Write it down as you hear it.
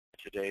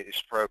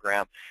today's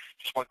program.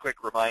 Just one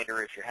quick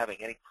reminder, if you're having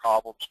any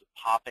problems with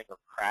popping or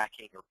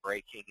cracking or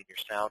breaking in your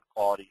sound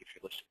quality, if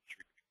you're listening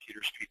through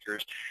computer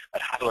speakers,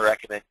 I'd highly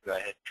recommend you go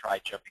ahead and try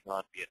jumping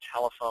on via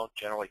telephone.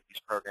 Generally,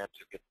 these programs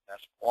will get the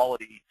best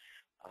quality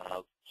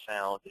of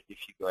sound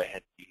if you go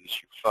ahead and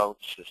use your phone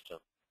system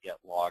to get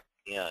logged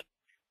in.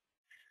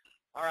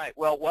 All right,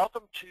 well,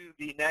 welcome to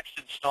the next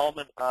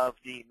installment of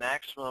the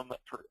Maximum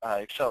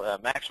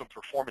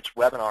Performance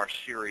webinar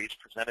series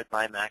presented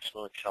by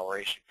Maximum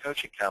Acceleration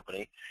Coaching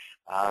Company.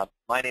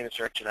 My name is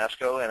Eric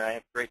Janesco, and I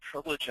have great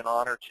privilege and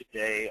honor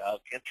today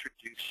of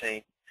introducing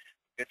a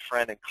good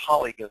friend and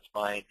colleague of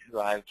mine who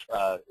was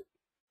a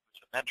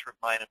mentor of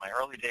mine in my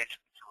early days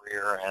of the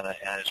career and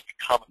has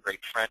become a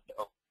great friend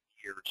over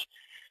the years.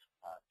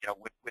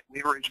 When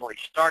we originally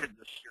started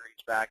this series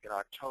back in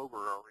October,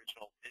 our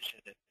original vision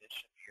and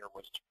mission here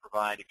was to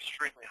provide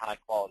extremely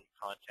high-quality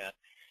content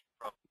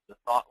from the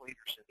thought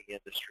leaders in the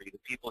industry, the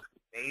people who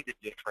made a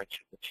difference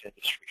in this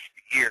industry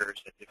for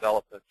years, and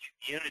develop a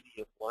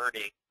community of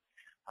learning,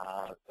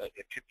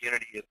 a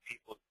community of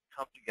people who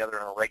come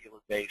together on a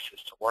regular basis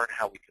to learn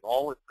how we can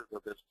all improve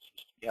our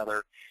businesses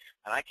together.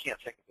 And I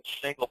can't think of a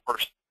single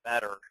person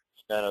better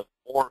who's been of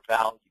more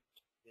value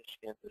to this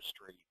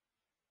industry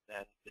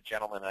than the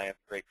gentleman I have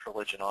the great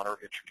privilege and honor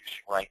of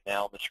introducing right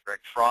now, Mr. Greg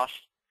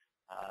Frost.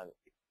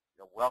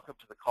 Welcome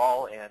to the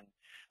call, and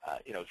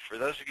for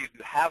those of you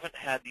who haven't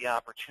had the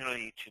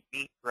opportunity to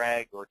meet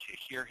Greg or to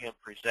hear him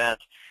present,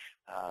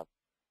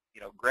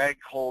 Greg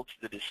holds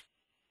the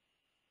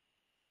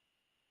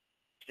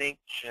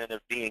distinction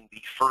of being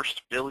the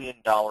first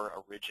billion-dollar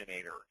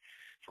originator.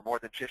 For more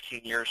than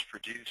 15 years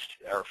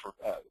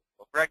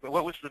Greg,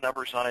 what was the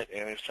numbers on it?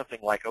 And it was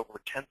something like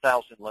over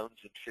 10,000 loans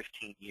in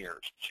 15 years.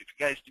 So if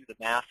you guys do the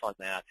math on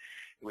that,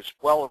 it was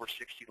well over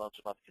 60 loans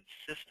a month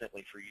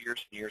consistently for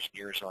years and years and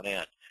years on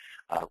end.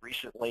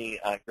 Recently,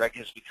 Greg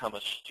has become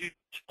a student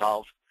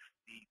of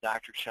the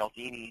Dr.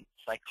 Cialdini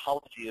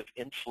Psychology of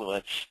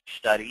Influence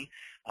study.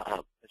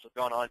 Has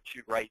gone on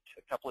to write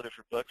a couple of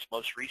different books,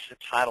 most recent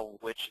title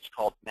of which is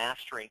called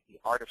Mastering the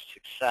Art of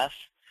Success.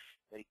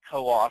 They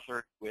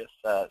co-authored with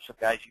some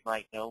guys you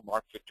might know,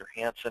 Mark Victor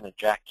Hansen and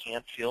Jack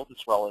Canfield,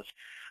 as well as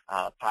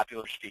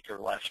popular speaker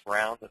Les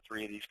Brown. The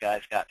three of these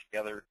guys got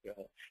together to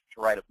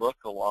write a book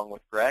along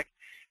with Greg,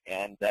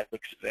 and that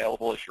book's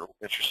available. If you're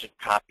interested in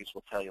copies,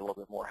 we'll tell you a little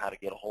bit more how to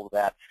get a hold of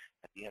that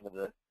at the end of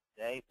the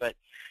day. But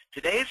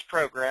today's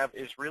program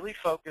is really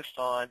focused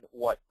on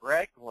what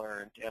Greg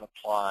learned and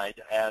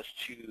applied as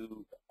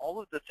to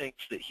all of the things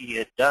that he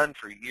had done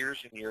for years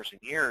and years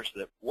and years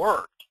that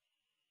worked,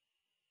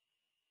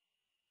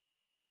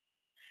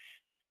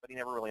 but he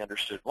never really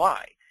understood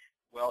why.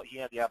 Well, he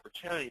had the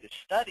opportunity to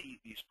study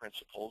these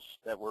principles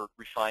that were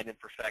refined and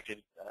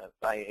perfected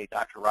by a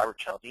Dr. Robert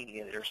Cialdini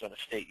at Arizona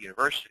State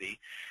University,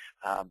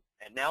 and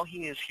now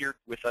he is here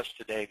with us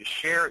today to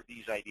share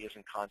these ideas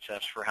and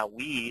concepts for how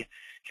we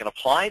can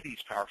apply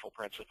these powerful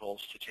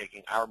principles to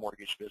taking our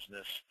mortgage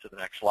business to the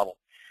next level.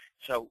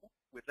 So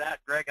with that,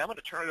 Greg, I'm going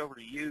to turn it over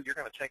to you. You're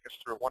going to take us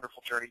through a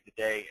wonderful journey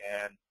today,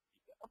 and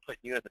I'm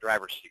putting you in the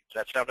driver's seat.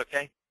 Does that sound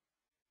okay?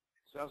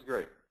 Sounds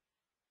great.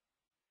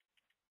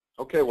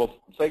 Okay, well,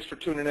 thanks for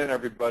tuning in,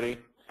 everybody.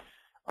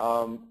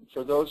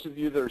 For those of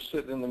you that are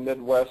sitting in the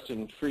Midwest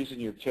and freezing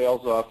your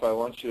tails off, I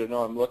want you to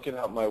know I'm looking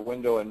out my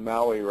window in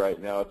Maui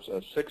right now. It's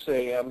 6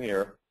 a.m.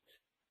 here,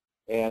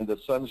 and the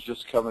sun's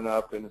just coming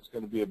up, and it's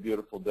going to be a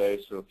beautiful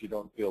day. So if you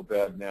don't feel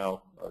bad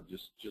now,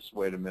 just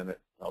wait a minute.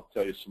 I'll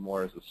tell you some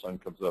more as the sun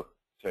comes up,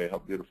 tell you how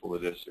beautiful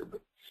it is here.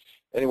 But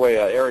anyway,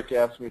 Eric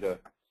asked me to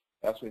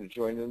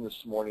join in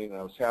this morning, and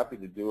I was happy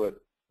to do it.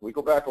 We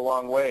go back a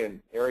long way,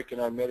 and Eric and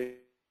I met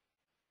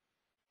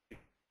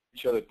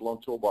each other at Loan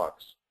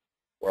Toolbox,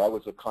 where I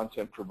was a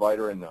content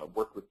provider and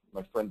worked with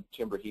my friend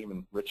Tim Brahim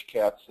and Rich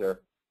Katz there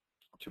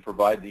to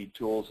provide the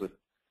tools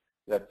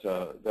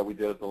that we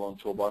did at the Loan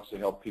Toolbox to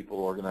help people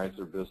organize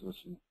their business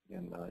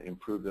and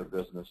improve their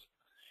business.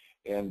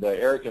 And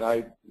Eric and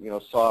I,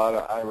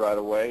 saw eye right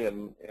away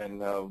and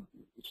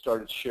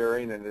started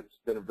sharing, and it's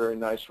been a very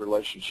nice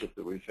relationship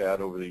that we've had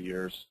over the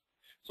years.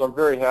 So I'm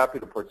very happy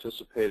to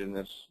participate in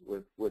this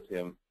with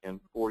him and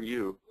for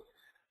you.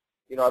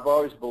 I've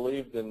always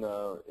believed in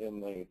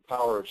the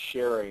power of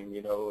sharing.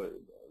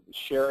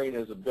 Sharing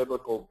is a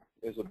biblical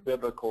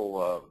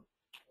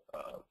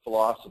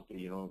philosophy.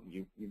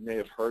 You may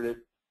have heard it.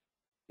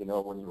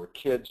 When you were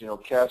kids,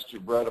 cast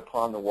your bread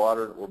upon the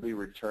water, it will be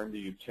returned to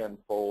you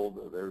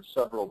tenfold. There's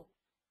several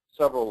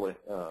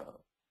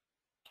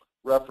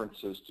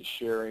references to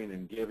sharing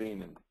and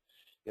giving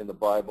in the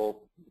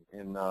Bible,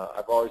 and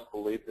I've always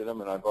believed in them,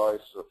 and I've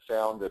always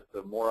found that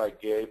the more I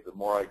gave, the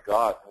more I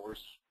got. And we're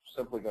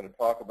simply going to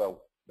talk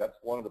about, that's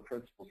one of the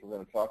principles we're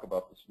going to talk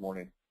about this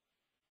morning.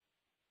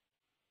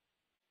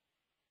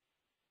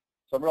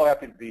 So I'm real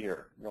happy to be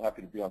here, real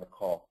happy to be on the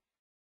call.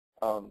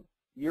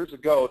 Years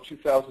ago,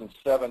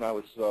 2007, I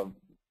was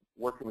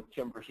working with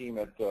Tim Brahim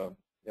at our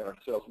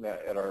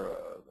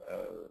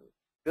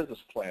business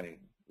planning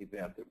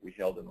event that we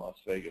held in Las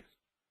Vegas.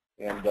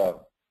 And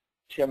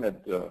Tim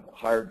had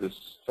hired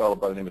this fellow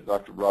by the name of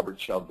Dr. Robert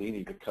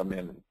Cialdini to come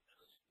in.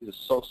 He's a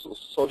social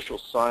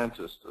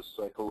scientist.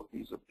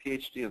 He's a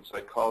PhD in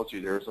psychology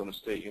at Arizona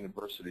State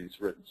University. He's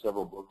written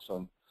several books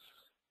on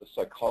the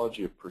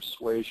psychology of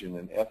persuasion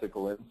and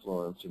ethical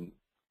influence,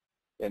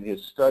 and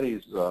his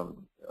studies,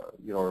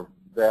 are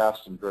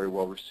vast and very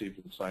well received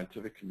in the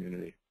scientific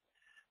community.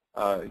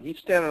 He's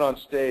standing on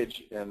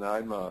stage, and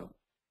I'm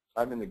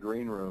in the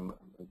green room.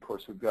 Of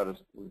course, we've got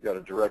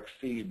a direct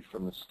feed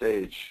from the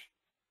stage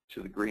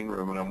to the green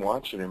room, and I'm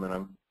watching him, and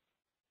I'm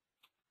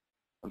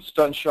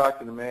stunned, shocked,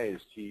 and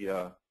amazed. He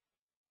was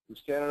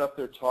standing up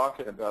there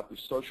talking about the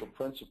social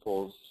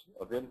principles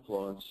of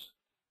influence,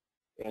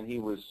 and he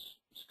was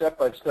step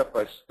by step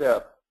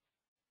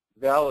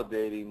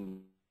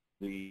validating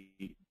the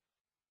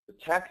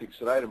tactics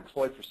that I had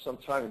employed for some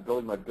time in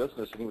building my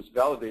business, and he was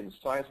validating the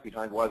science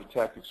behind why the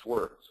tactics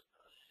worked.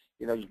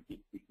 In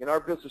our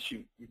business,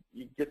 you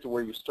get to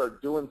where you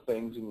start doing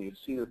things and you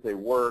see that they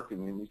work,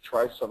 and then you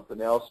try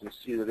something else and you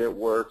see that it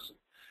works.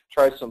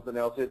 Try something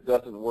else, it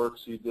doesn't work,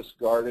 so you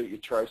discard it. You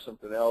try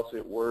something else,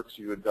 it works,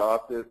 you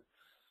adopt it.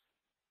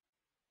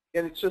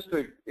 And it's just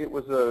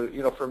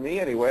for me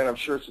anyway, and I'm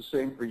sure it's the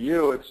same for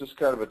you, it's just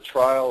kind of a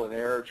trial and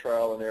error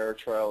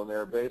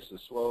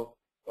basis. Well,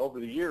 over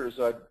the years,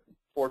 I've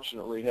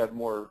fortunately had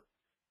more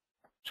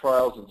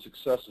trials and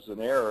successes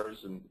and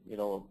errors, and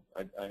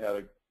I had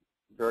a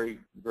very,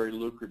 very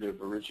lucrative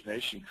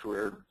origination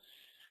career.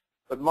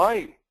 But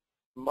my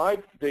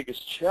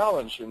biggest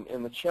challenge,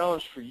 and the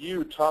challenge for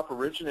you top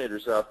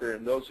originators out there,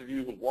 and those of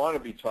you who want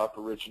to be top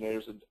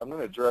originators, and I'm going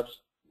to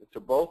address it to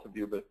both of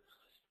you, but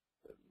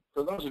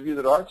for those of you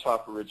that are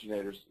top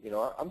originators,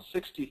 I'm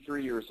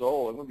 63 years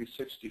old. I'm going to be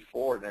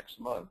 64 next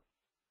month.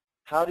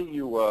 How do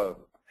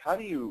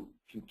you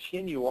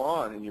continue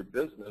on in your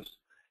business,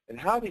 and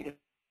how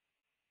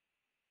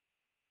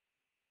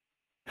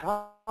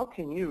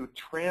can you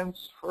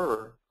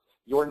transfer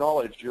your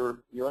knowledge,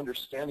 your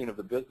understanding of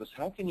the business?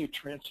 How can you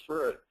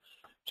transfer it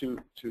to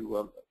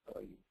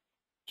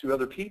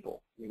other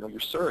people? Your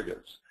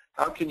surrogates.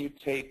 How can you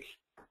take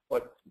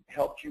what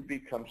helped you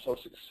become so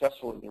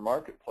successful in your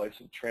marketplace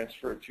and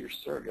transfer it to your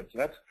surrogates?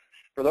 And that's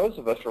for those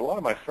of us, for a lot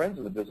of my friends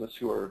in the business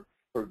who are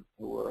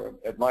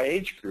at my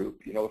age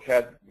group, have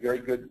had very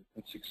good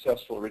and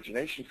successful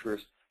origination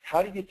careers.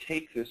 How do you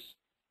take this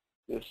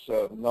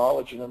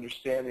knowledge and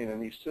understanding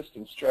and these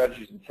systems,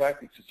 strategies, and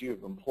tactics that you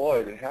have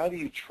employed, and how do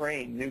you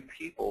train new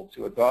people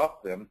to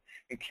adopt them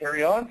and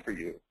carry on for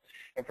you?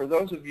 And for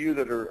those of you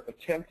that are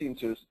attempting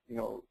to,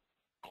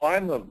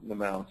 climb the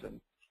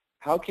mountain,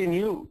 how can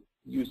you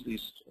use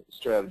these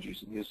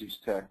strategies and use these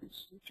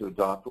tactics to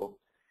adopt? Well,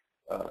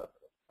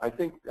 I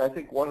think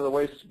one of the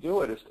ways to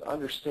do it is to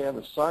understand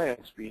the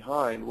science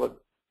behind what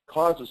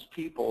causes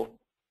people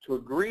to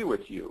agree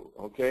with you.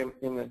 Okay,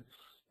 in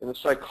the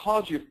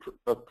psychology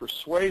of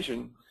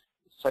persuasion,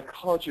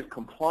 psychology of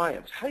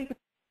compliance, how do you get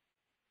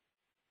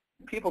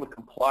people to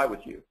comply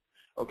with you?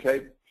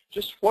 Okay,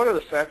 just what are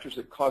the factors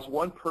that cause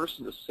one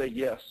person to say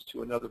yes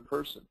to another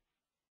person?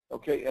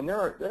 Okay, and there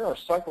are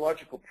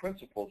psychological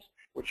principles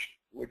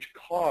which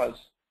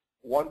cause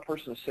one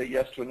person to say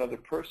yes to another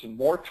person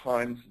more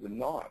times than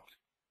not.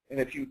 And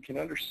if you can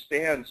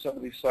understand some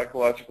of these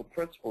psychological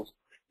principles,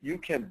 you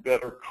can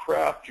better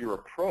craft your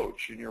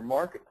approach in your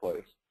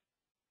marketplace,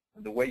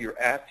 and the way you're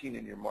acting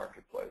in your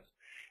marketplace,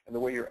 and the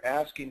way you're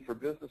asking for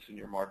business in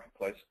your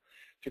marketplace,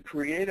 to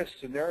create a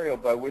scenario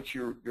by which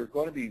you're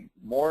going to be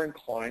more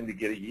inclined to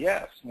get a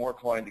yes, more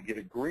inclined to get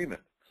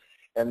agreement.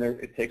 And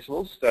it takes a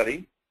little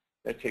study,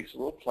 it takes a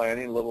little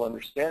planning, a little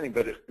understanding,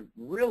 but it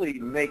really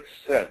makes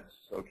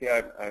sense.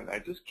 Okay, I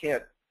just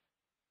can't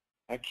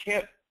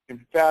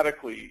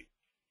emphatically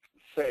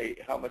say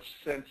how much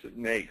sense it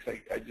makes.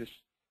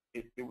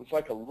 It was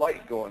like a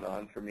light going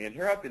on for me, and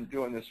here I've been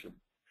doing this for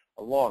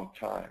a long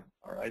time.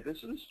 All right,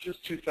 this is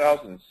just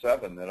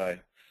 2007 that I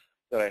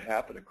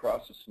happened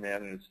across this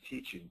man and his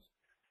teachings.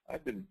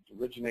 I've been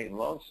originating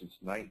loans since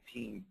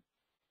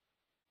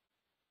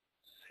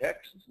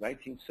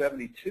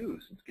 1972,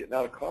 since getting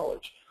out of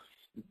college.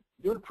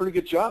 Doing a pretty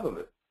good job of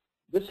it.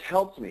 This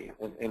helped me,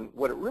 and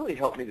what it really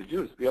helped me to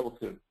do is be able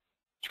to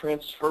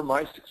transfer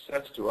my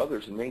success to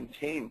others and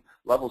maintain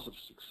levels of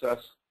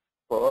success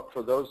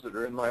for those that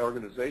are in my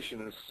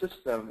organization, and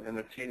assist them in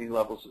attaining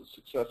levels of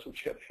success,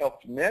 which have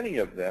helped many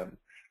of them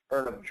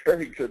earn a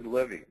very good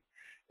living.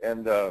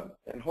 And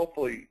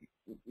hopefully,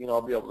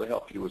 I'll be able to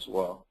help you as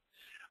well.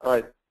 All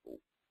right,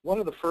 one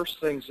of the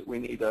first things that we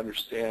need to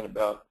understand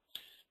about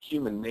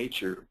human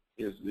nature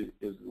is the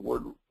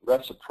word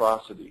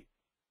reciprocity,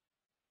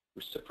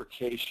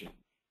 reciprocation.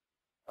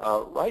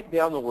 Write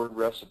down the word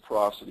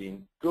reciprocity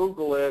and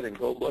Google it and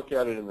go look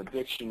at it in the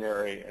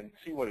dictionary and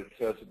see what it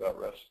says about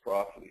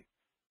reciprocity.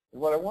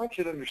 And what I want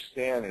you to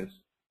understand is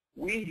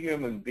we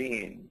human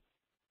beings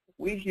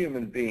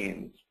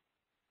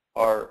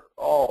are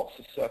all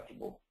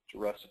susceptible to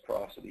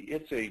reciprocity.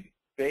 It's a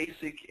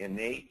basic,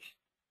 innate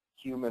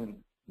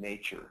human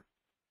nature.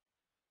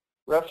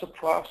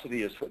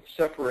 Reciprocity is what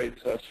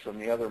separates us from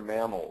the other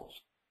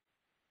mammals.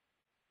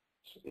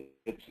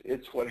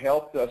 It's what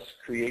helped us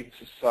create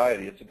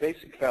society. It's a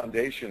basic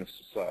foundation of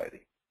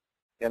society.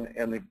 And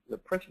the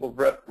principle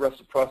of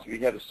reciprocity, we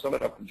had to sum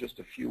it up in just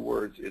a few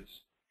words.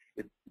 It's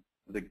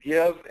the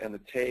give and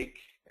the take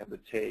and the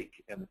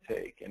take and the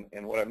take.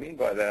 And what I mean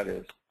by that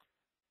is,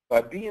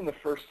 by being the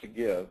first to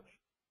give,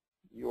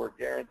 you are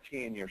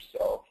guaranteeing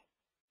yourself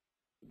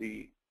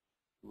the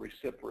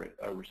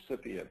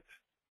recipient.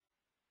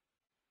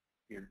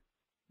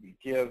 You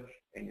give,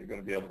 and you're going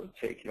to be able to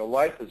take. You know,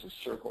 life is a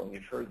circle, and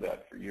you've heard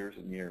that for years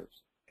and years.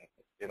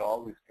 It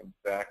always comes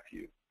back to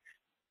you.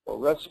 Well,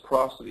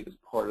 reciprocity is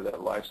part of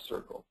that life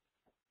circle.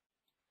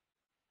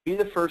 Be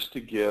the first to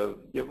give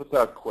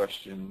without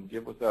question,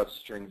 give without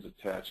strings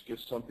attached, give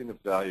something of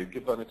value,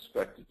 give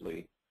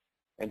unexpectedly,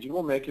 and you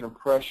will make an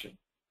impression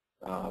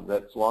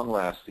that's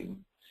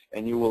long-lasting,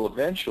 and you will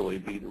eventually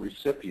be the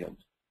recipient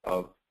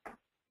of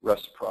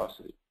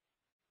reciprocity.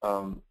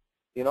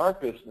 In our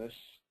business,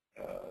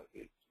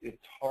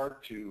 it's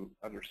hard to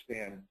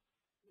understand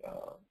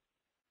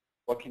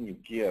what can you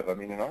give. I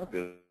mean, in our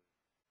business,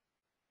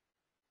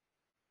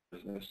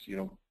 you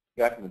know,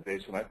 back in the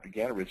days when I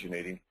began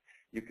originating,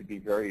 you could be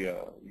very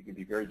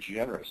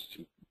generous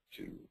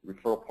to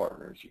referral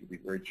partners. You could be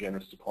very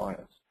generous to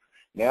clients.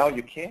 Now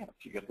you can't.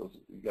 You got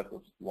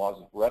those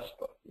laws of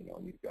RESPA. You know,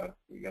 you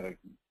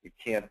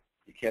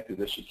can't do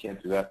this. You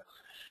can't do that.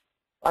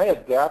 I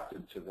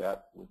adapted to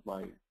that with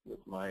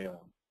my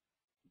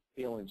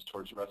feelings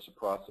towards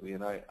reciprocity,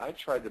 and I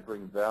tried to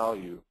bring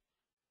value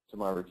to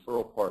my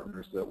referral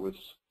partners that was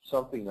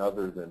something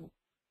other than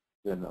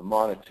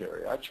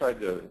monetary. I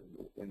tried to,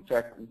 in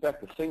fact,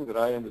 the thing that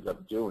I ended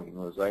up doing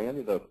was I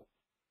ended up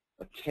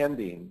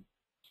attending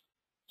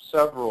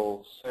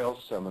several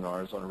sales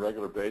seminars on a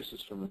regular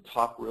basis from the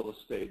top real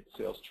estate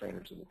sales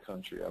trainers in the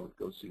country. I would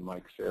go see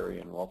Mike Ferry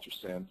and Walter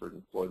Sanford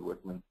and Floyd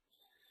Wickman.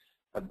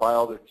 I'd buy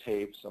all their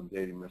tapes. I'm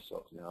dating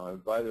myself now. I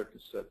would buy their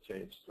cassette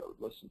tapes. I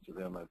would listen to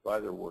them. I'd buy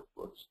their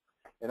workbooks.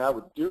 And I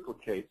would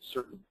duplicate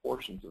certain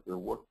portions of their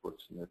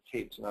workbooks and their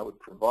tapes, and I would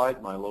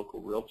provide my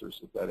local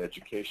realtors with that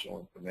educational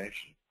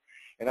information.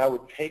 And I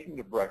would take them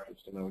to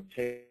breakfast, and I would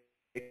take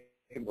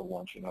them to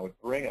lunch, and I would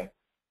bring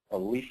a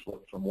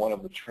leaflet from one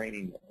of the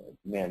training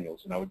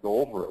manuals, and I would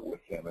go over it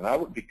with them, and I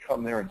would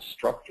become their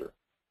instructor.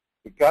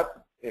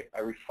 I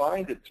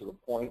refined it to the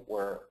point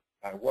where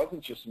I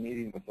wasn't just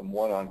meeting with them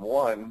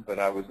one-on-one, but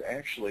I was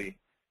actually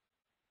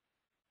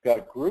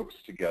got groups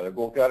together.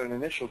 Well, got an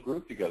initial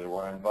group together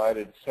where I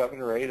invited 7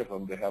 or 8 of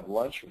them to have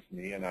lunch with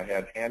me, and I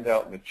had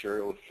handout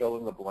material with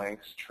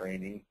fill-in-the-blanks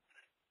training,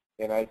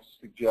 and I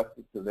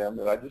suggested to them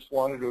that I just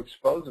wanted to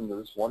expose them to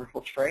this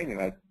wonderful training.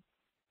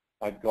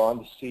 I'd gone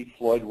to see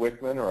Floyd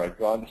Wickman, or I'd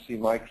gone to see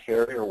Mike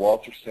Ferry or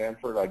Walter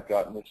Sanford. I'd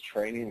gotten this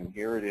training, and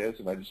here it is,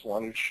 and I just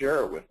wanted to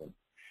share it with them.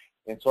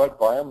 And so I'd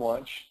buy them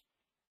lunch.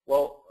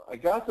 Well, I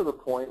got to the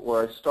point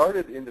where I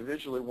started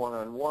individually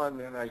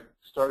one-on-one, and I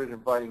started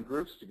inviting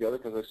groups together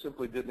because I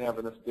simply didn't have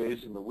enough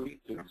days in the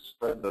week to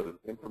spread the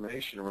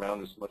information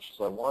around as much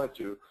as I wanted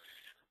to.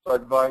 So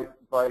I'd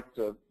invite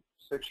 6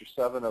 or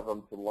 7 of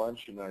them to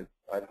lunch, and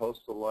I'd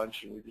host the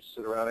lunch, and we'd just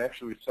sit around.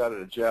 Actually, we sat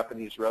at a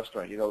Japanese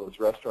restaurant. You know those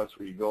restaurants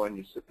where you go in,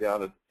 you sit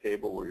down at the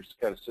table where you're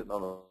kind of sitting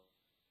on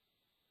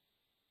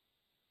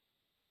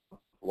the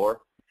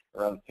floor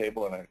around the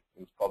table, and it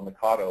was called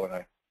Mikado, and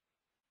I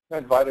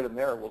invited them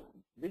there. Well,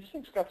 these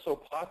things got so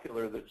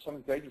popular that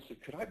some agents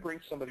said, could I bring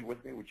somebody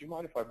with me? Would you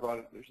mind if I brought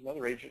it? There's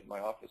another agent in my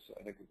office that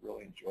I think would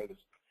really enjoy this.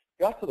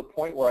 Got to the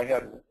point where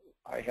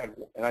I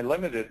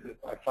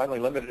finally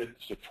limited it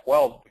to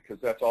 12 because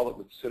that's all that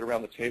would sit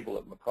around the table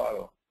at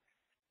Mikado.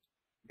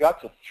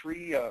 Got to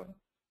three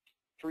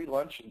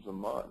luncheons a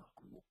month.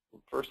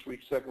 First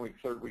week, second week,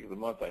 third week of the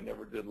month. I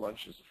never did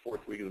lunches the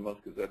fourth week of the month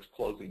because that's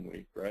closing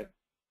week, right?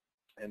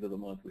 End of the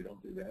month, we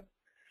don't do that.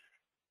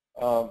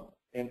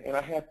 And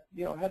I had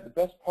the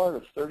best part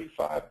of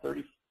 35,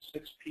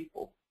 36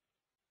 people,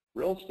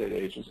 real estate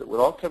agents that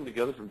would all come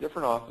together from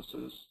different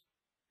offices,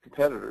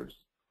 competitors,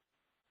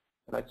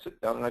 and I'd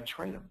sit down and I'd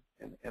train them.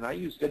 And I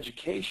used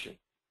education.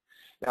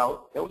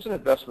 Now, it was an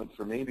investment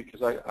for me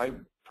because I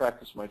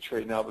practice my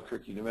trade in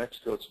Albuquerque, New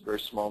Mexico. It's a very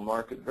small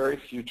market. Very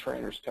few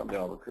trainers come to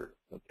Albuquerque,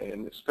 okay,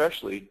 and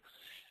especially,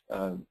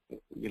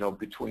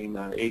 between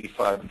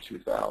 85 and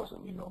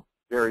 2000,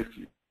 very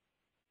few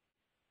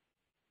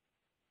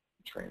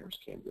trainers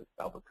came to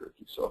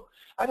Albuquerque. So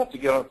I'd have to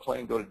get on a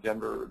plane, go to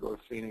Denver, or go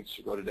to Phoenix,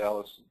 or go to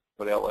Dallas,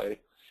 go to LA,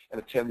 and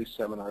attend these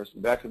seminars.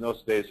 And back in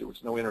those days, there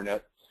was no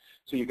internet,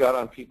 so you got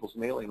on people's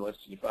mailing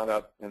lists, and you found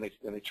out, and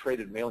they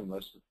traded mailing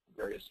lists.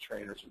 Various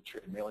trainers would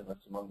trade mailing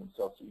lists among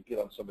themselves, so you get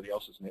on somebody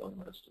else's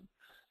mailing list,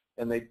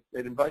 and they'd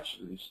invite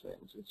you to these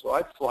things. And so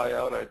I'd fly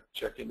out, I'd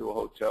check into a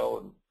hotel,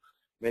 and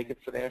make a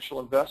financial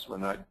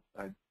investment.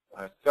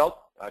 I felt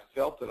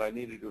that I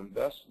needed to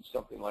invest in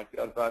something like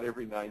that about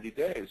every 90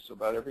 days. So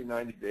about every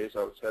 90 days,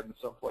 I was heading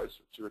someplace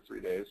for 2 or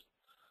 3 days,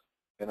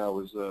 and I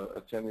was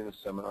attending a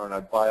seminar, and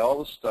I'd buy all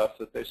the stuff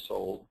that they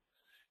sold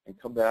and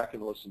come back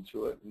and listen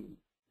to it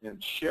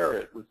and share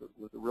it with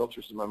the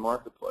realtors in my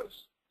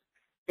marketplace.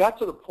 got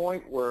to the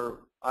point where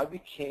I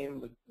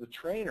became the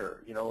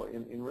trainer. You know,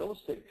 in real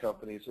estate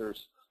companies, there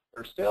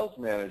are sales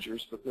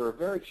managers, but there are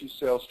very few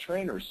sales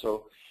trainers.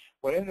 So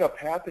what ended up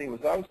happening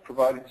was I was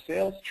providing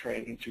sales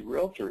training to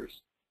realtors.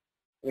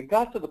 And it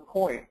got to the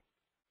point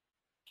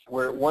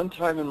where at one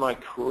time in my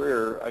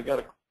career, I got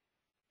a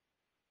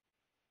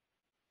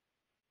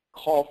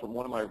call from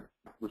one of my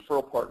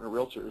referral partner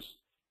realtors,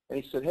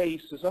 and he said, hey,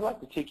 he says, I'd like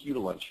to take you to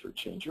lunch for a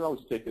change. You're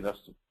always taking us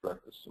to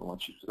breakfast and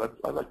lunch. He said,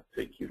 I'd like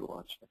to take you to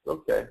lunch. I said,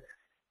 okay.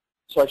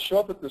 So I show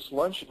up at this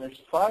lunch, and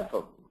there's 5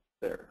 of them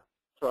there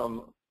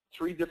from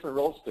 3 different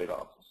real estate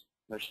offices.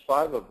 There's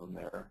 5 of them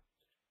there.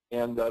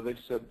 And they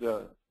said,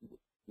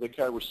 they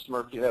kind of were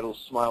smirking, had a little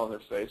smile on their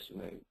face,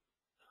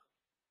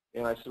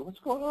 and I said, what's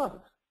going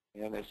on?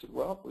 And they said,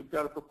 well, we've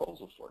got a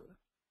proposal for you.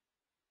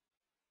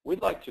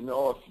 We'd like to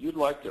know if you'd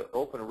like to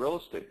open a real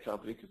estate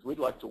company because we'd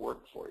like to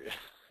work for you.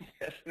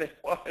 And they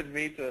wanted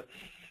me to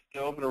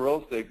open a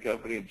real estate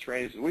company and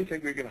train. So we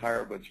think we can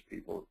hire a bunch of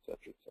people, et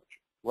cetera, et cetera.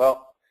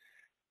 Well,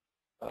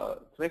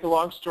 to make a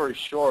long story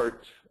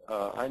short,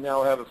 I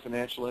now have a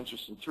financial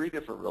interest in 3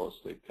 different real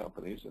estate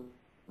companies, and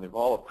they've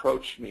all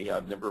approached me.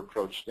 I've never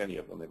approached any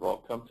of them. They've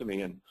all come to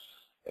me and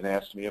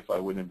asked me if I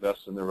would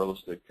invest in their real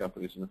estate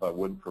companies and if I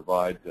wouldn't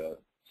provide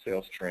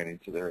sales training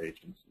to their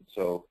agents. And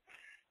so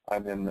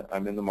I'm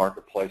in the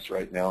marketplace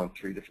right now in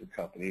 3 different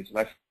companies, and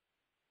I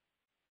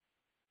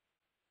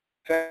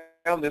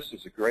found this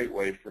is a great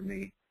way for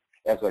me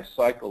as I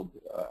cycled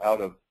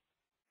out of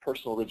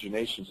personal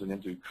originations and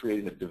into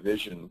creating a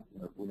division.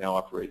 We now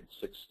operate in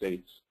 6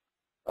 states.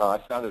 I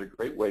found it a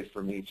great way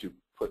for me to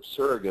put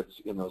surrogates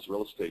in those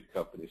real estate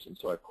companies, and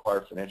so I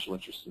acquired financial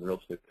interest in the real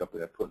estate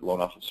company. I put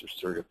loan officer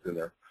surrogates in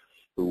there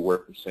who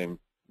work the same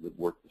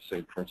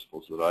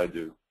principles that I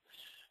do,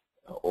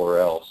 or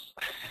else.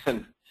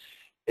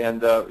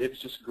 And it's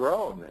just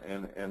grown,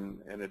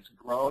 and it's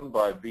grown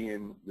by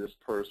being this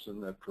person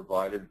that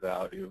provided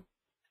value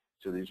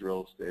to these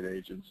real estate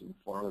agents in the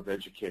form of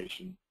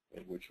education,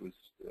 which was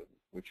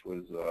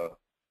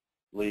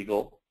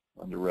legal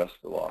under rest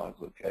of the laws,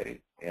 okay?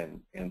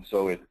 And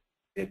so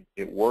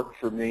it worked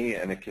for me,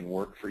 and it can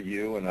work for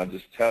you. And I'll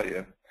just tell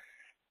you,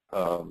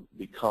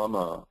 become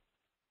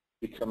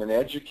an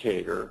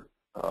educator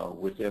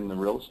within the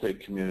real estate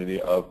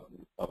community of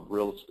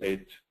real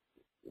estate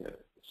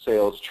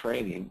sales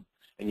training,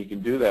 and you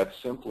can do that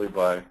simply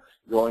by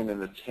going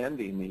and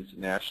attending these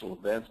national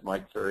events.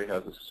 Mike Ferry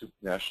has a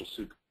national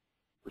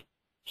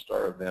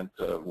superstar event.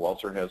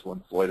 Walter has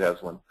one. Floyd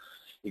has one.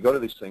 You go to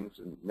these things,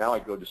 and now I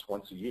go just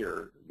once a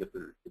year to get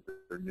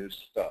their new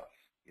stuff.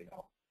 You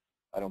know,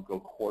 I don't go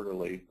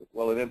quarterly.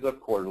 Well, it ends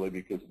up quarterly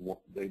because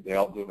they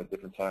all do them at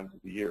different times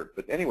of the year.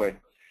 But anyway,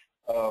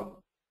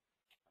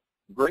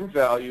 bring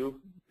value,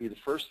 be the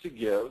first to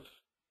give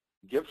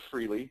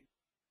freely,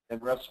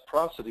 and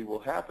reciprocity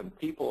will happen.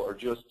 People are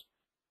just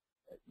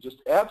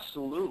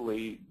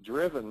absolutely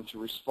driven to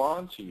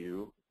respond to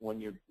you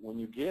when you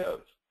give.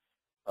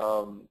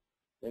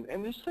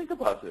 And just think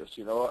about this.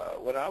 You know,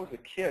 when I was a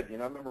kid, you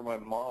know, I remember my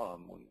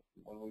mom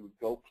when we would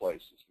go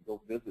places to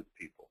go visit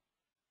people.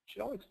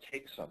 She'd always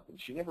take something.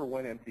 She never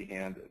went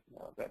empty-handed.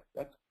 Now,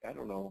 that's I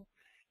don't know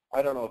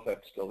if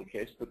that's still the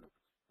case, but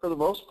for the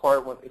most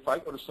part, if I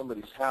go to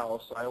somebody's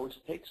house, I always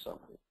take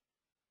something.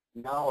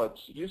 Now it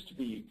used to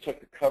be you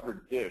take a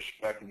covered dish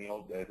back in the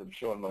old days. I'm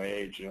showing my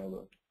age. You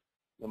know,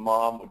 the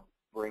mom would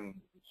bring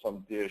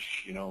some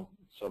dish, you know,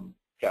 some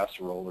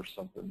casserole or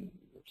something,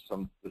 or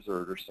some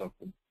dessert or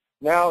something.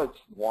 Now it's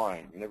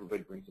wine, and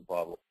everybody brings a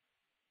bottle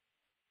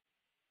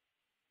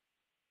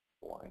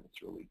of wine.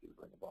 It's really good to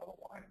bring a bottle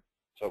of wine.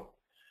 So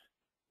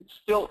it's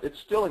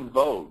still in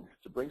vogue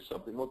to bring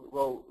something.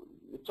 Well,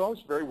 it's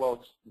always very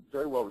well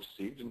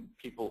received, and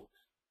people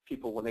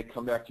when they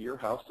come back to your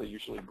house, they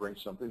usually bring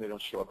something. They don't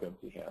show up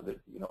empty-handed.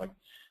 You know, I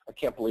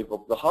can't believe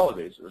the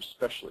holidays are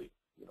especially,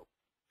 you know,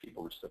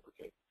 people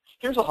reciprocate.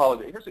 Here's a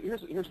holiday.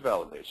 Here's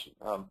validation.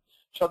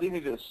 Cialdini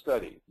did a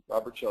study.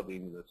 Robert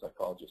Cialdini, the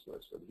psychologist that I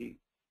studied,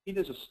 he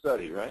does a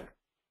study, right?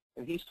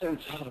 And he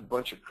sends out a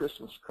bunch of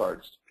Christmas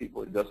cards to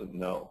people he doesn't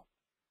know.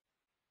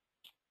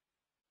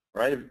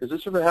 Right? Has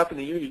this ever happened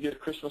to you? You get a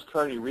Christmas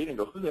card and you read it and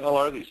go, who the hell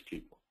are these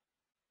people?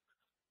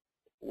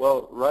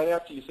 Well, right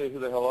after you say who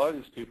the hell are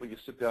these people, you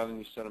sit down and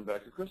you send them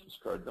back a Christmas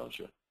card, don't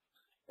you?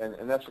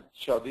 And that's what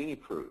Cialdini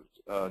proved.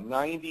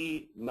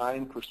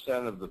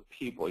 99% of the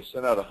people, he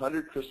sent out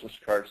 100 Christmas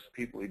cards to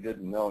people he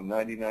didn't know,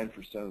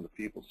 99% of the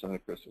people sent a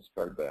Christmas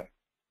card back.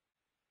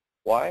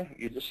 Why?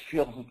 You just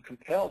feel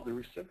compelled to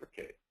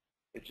reciprocate.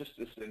 It's just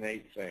this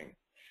innate thing.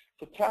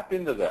 So tap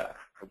into that,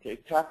 okay?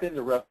 Tap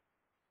into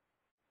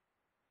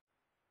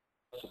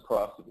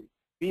reciprocity.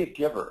 Be a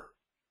giver.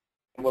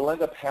 And what will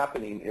end up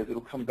happening is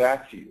it'll come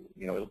back to you.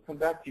 You know, it'll come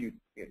back to you,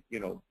 you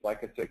know,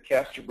 like I said,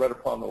 cast your bread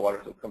upon the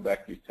waters, it'll come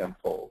back to you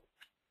tenfold.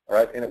 All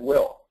right? And it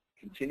will.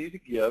 Continue to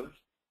give,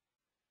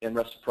 and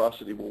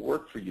reciprocity will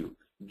work for you.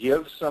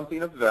 Give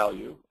something of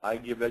value. I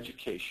give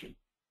education,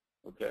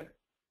 okay?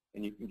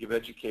 And you can give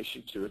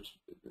education too.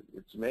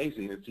 It's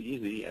amazing. It's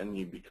easy, and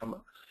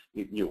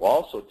you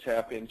also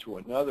tap into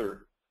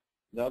another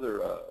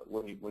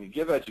when you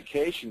give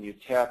education, you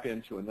tap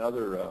into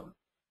another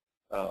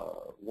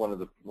one of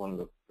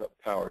the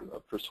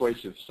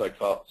persuasive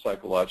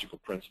psychological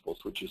principles,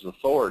 which is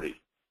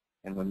authority.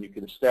 And when you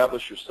can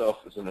establish yourself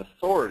as an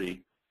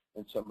authority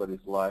in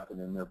somebody's life and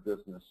in their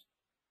business,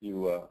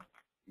 you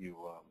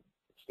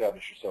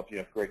establish yourself. You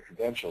have great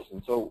credentials.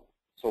 And so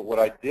what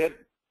I did,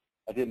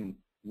 I didn't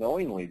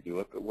knowingly do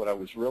it, but what I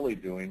was really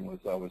doing was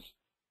I was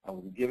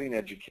giving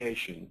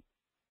education,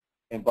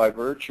 and by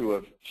virtue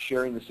of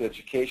sharing this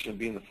education,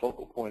 being the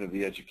focal point of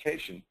the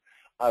education,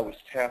 I was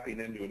tapping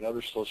into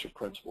another social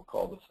principle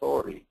called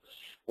authority.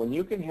 When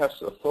you can have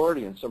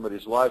authority in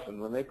somebody's life, and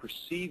when they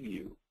perceive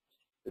you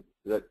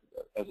that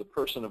as a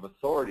person of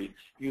authority,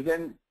 you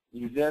then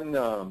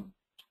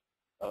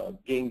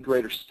gain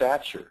greater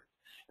stature,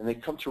 and they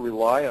come to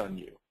rely on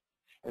you.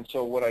 And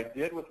so what I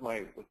did with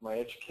my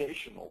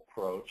educational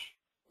approach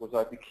was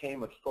I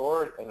became an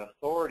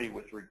authority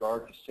with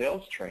regard to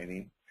sales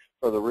training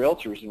for the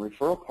realtors and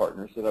referral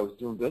partners that I was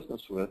doing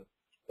business with,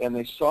 and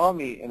they saw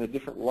me in a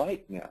different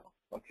light now.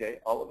 Okay,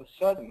 all of a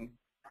sudden,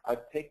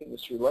 I've taken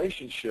this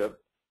relationship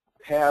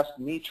past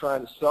me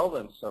trying to sell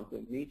them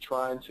something, me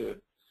trying to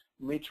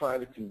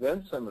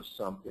convince them of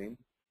something,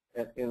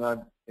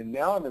 and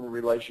now I'm in the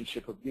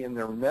relationship of being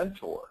their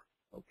mentor.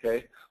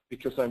 Okay,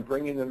 because I'm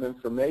bringing them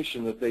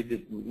information that they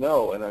didn't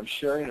know, and I'm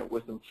sharing it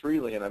with them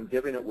freely, and I'm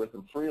giving it with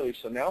them freely.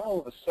 So now all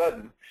of a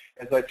sudden,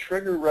 as I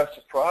trigger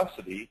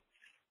reciprocity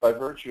by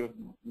virtue of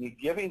me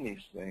giving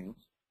these things,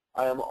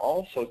 I am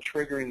also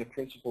triggering the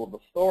principle of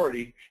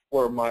authority,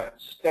 where my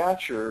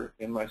stature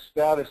and my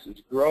status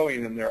is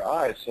growing in their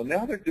eyes. So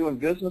now they're doing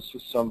business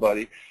with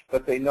somebody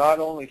that they not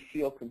only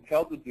feel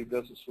compelled to do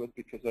business with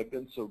because I've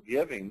been so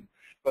giving,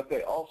 but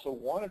they also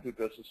want to do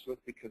business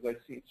with because I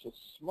seem so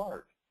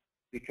smart,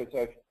 because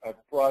I've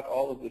brought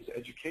all of this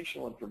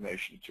educational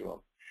information to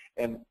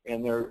them,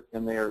 and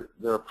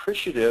they're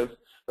appreciative,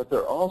 but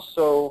they're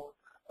also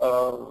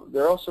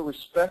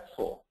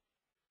respectful.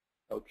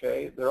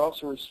 Okay, they're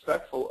also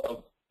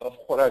respectful of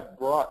what I've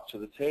brought to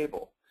the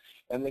table,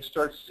 and they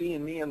start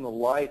seeing me in the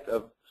light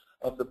of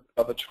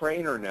a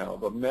trainer now,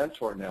 of a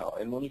mentor now.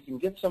 And when you can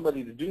get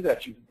somebody to do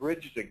that, you've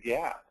bridged a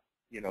gap.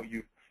 You know,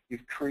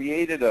 you've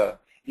created a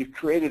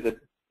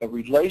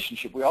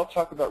relationship. We all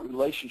talk about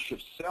relationship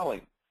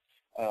selling.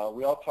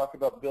 We all talk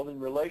about building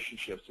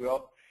relationships. We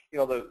all, you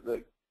know,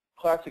 the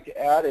classic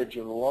adage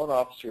of the loan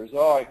officer is,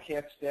 oh, I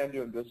can't stand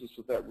doing business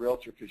with that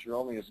realtor because you're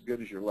only as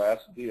good as your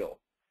last deal.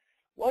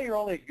 Well, you're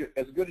only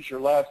as good as your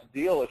last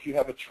deal if you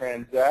have a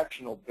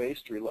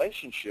transactional-based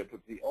relationship. If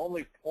the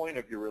only point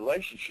of your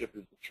relationship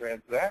is the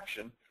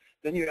transaction,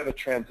 then you have a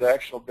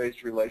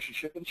transactional-based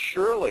relationship, and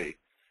surely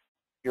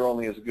you're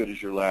only as good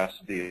as your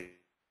last deal.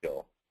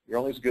 You're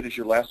only as good as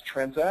your last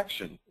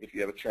transaction if you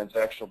have a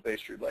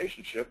transactional-based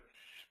relationship.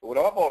 But what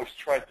I've always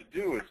tried to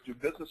do is do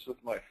business with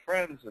my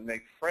friends and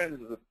make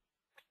friends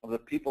of the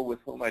people with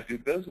whom I do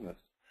business.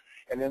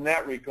 And in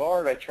that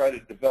regard, I try to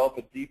develop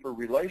a deeper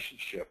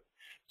relationship.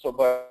 So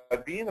by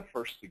being the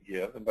first to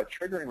give, and by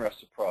triggering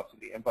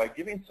reciprocity, and by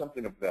giving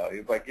something of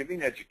value, by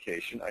giving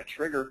education, I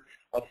trigger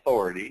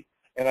authority,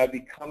 and I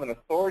become an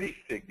authority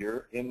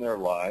figure in their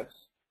lives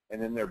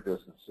and in their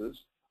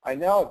businesses. I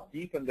now have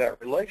deepened that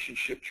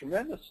relationship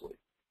tremendously.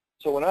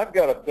 So when I've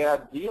got a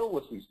bad deal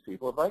with these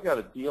people, if I got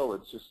a deal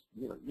that's just,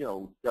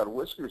 got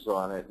whiskers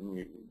on it,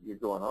 and you're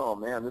going, oh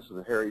man, this is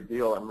a hairy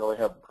deal, I'm really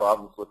having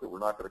problems with it, we're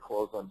not going to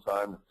close on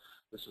time,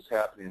 this is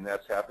happening and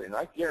that's happening. And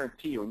I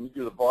guarantee you, when you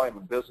do the volume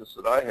of business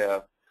that I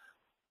have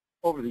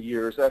over the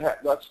years,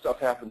 that stuff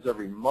happens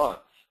every month,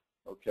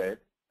 okay?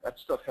 That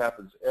stuff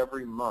happens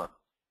every month.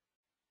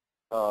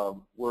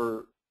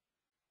 Where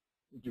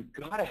you've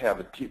got to have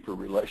a deeper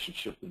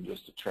relationship than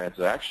just a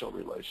transactional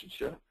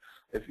relationship.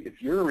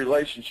 If your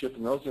relationship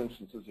in those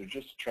instances are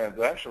just a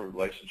transactional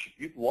relationship,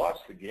 you've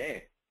lost the game,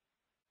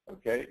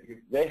 okay?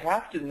 They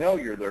have to know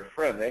you're their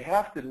friend. They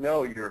have to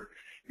know you're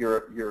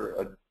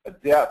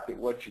adept at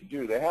what you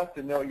do. They have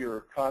to know you're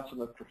a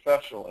consummate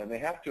professional, and they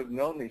have to have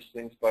known these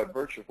things by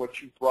virtue of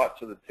what you've brought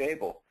to the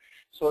table,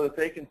 so that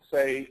they can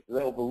say,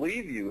 they'll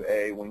believe you,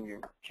 when you're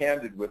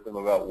candid with them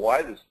about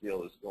why this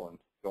deal is going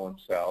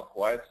south,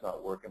 why it's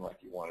not working like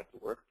you want it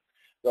to work.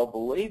 They'll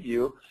believe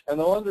you, and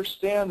they'll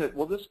understand that,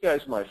 well, this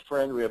guy's my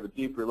friend, we have a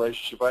deep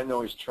relationship, I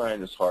know he's trying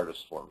his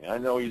hardest for me, I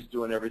know he's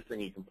doing everything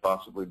he can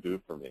possibly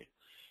do for me.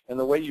 And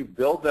the way you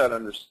build that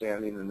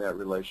understanding in that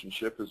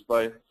relationship is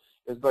by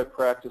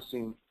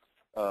practicing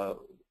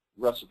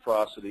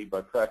reciprocity,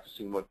 by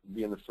practicing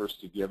being the first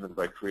to give, and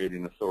by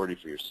creating authority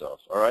for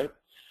yourself, all right?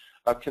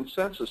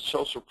 Consensus,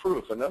 social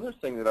proof. Another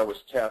thing that I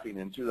was tapping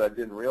into that I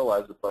didn't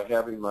realize, that by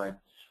having my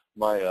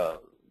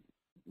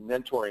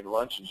mentoring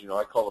luncheons,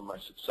 I call them my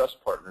success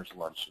partners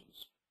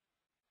luncheons.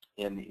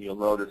 And you'll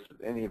notice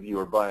if any of you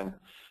are buying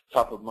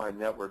top of mind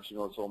networks,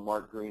 it's old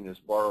Mark Green has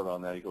borrowed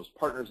on that. He goes,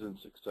 partners in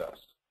success.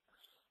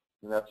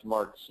 And that's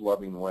Mark's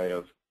loving way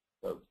of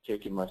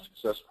taking my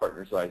success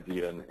partners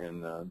idea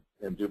and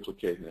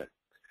duplicating it.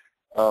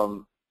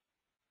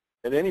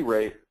 At any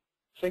rate,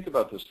 think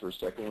about this for a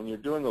second. When you're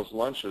doing those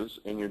lunches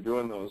and you're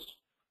doing those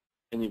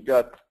and you've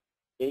got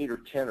 8 or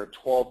 10 or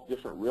 12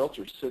 different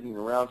realtors sitting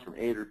around from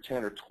 8 or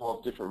 10 or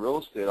 12 different real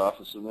estate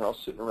offices, and they're all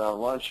sitting around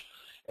lunch.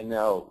 And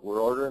now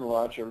we're ordering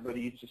lunch.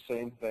 Everybody eats the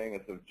same thing.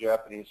 At the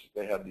Japanese,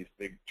 they have these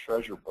big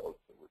treasure boats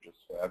that were just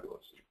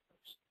fabulous.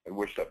 I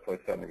wish that place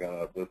hadn't gone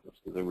out of business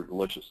because they were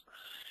delicious.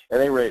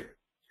 At any rate,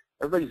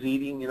 everybody's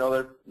eating. You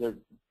know, they're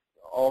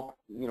all,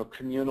 you know,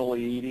 communally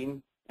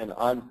eating, and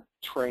I'm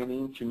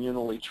training,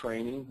 communally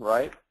training,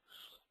 right?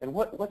 And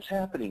what's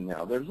happening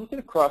now? They're looking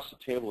across the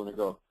table and they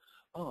go,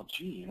 oh,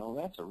 gee, you know,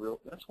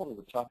 that's one of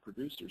the top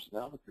producers in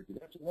Albuquerque.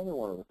 That's another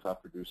one of the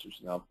top producers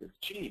in Albuquerque.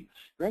 Gee,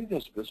 Greg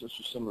does business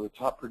with some of the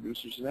top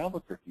producers in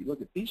Albuquerque. Look,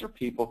 these are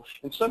people,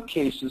 in some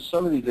cases,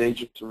 some of these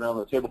agents around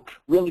the table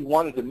really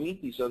wanted to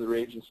meet these other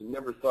agents and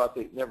never thought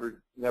they'd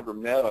never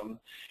met them,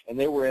 and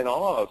they were in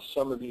awe of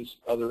some of these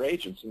other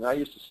agents. And I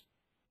used to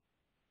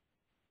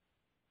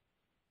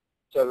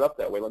set it up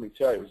that way. Let me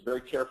tell you, I was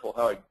very careful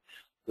how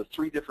the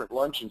 3 different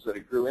luncheons that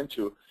it grew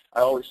into, I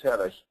always had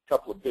a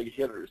couple of big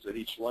hitters at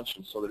each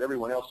luncheon so that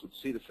everyone else would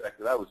see the fact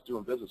that I was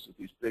doing business with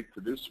these big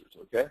producers,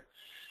 okay?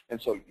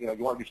 And so, you know,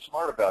 you want to be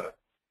smart about it.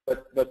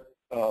 But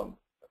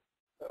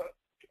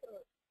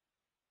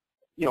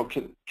you know,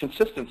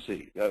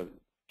 consistency,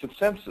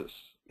 consensus,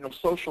 you know,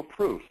 social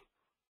proof.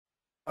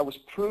 I was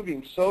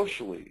proving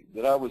socially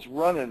that I was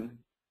running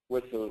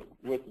with the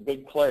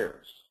big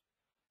players.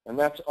 And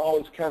that's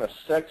always kind of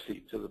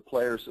sexy to the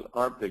players that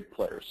aren't big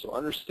players. So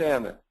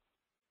understand that.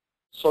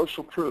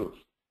 Social proof,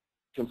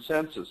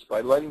 consensus, by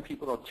letting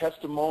people know,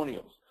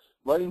 testimonials,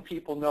 letting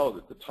people know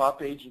that the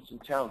top agents in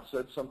town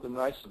said something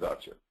nice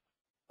about you.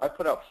 I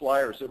put out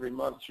flyers every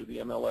month through the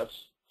MLS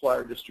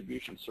flyer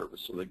distribution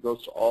service, so that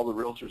goes to all the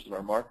realtors in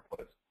our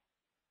marketplace.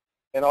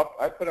 And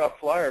I put out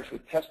flyers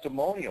with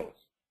testimonials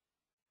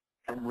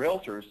from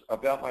realtors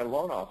about my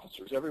loan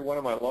officers. Every one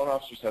of my loan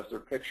officers has their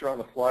picture on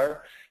the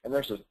flyer, and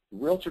there's a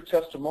realtor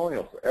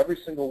testimonial for every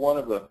single one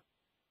of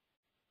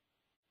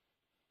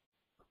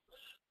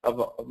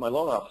my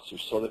loan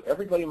officers, so that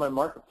everybody in my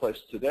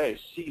marketplace today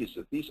sees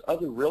that these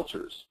other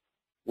realtors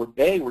were,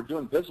 A, we're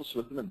doing business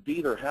with them, and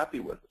B, they're happy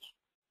with us.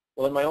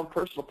 Well, in my own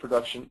personal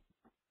production,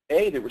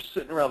 A, they were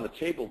sitting around the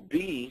table.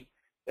 B,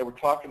 they were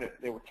talking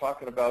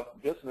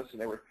about business,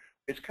 and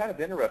it's kind of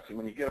interesting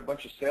when you get a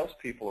bunch of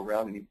salespeople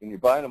around and you're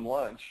buying them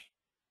lunch,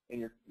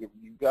 and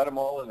you've got them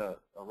all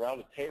around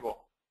a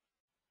table.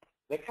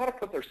 They kind of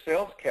put their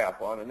sales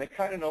cap on, and they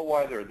kind of know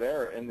why they're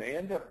there, and they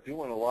end up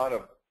doing a lot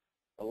of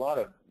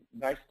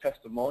nice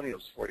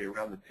testimonials for you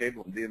around the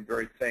table and being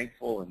very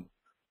thankful and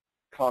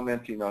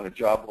commenting on a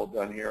job well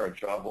done here, a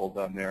job well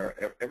done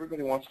there.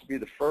 Everybody wants to be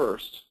the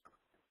first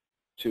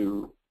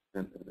to,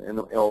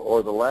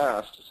 or the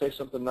last, to say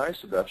something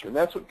nice about you. And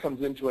that's what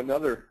comes into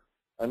another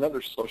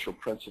social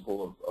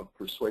principle of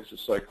persuasive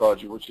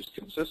psychology, which is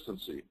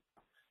consistency.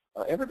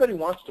 Everybody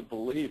wants to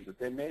believe that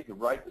they made the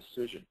right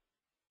decision.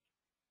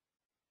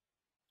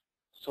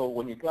 So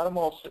when you've got them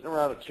all sitting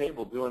around a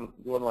table doing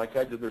like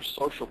I did, there's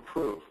social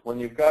proof. When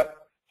you've got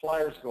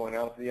flyers going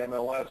out to the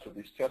MLS with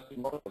these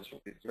testimonials from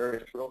these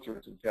various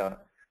realtors in town,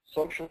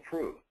 social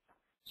proof.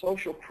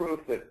 Social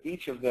proof that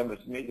each of them has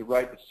made the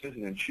right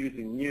decision in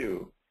choosing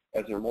you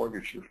as their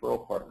mortgage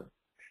referral partner.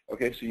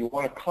 Okay, so you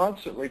want to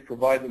constantly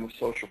provide them with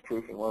social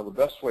proof, and one of the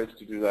best ways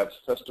to do that is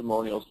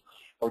testimonials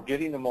or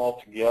getting them all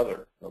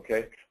together.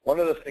 Okay, one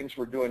of the things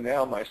we're doing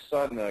now, my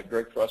son,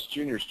 Greg Frost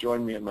Jr., has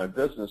joined me in my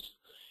business,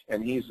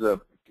 and he's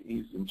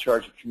in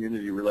charge of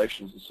community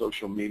relations and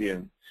social media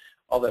and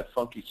all that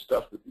funky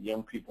stuff that the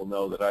young people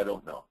know that I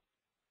don't know.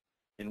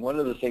 And one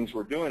of the things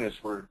we're doing is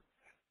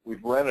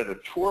we've rented a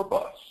tour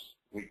bus.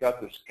 We've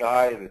got this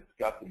guy that's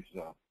got these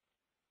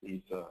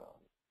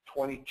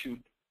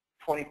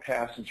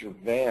 20-passenger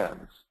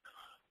vans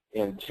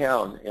in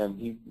town, and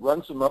he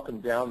runs them up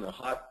and down the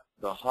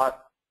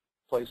hot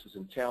places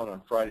in town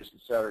on Fridays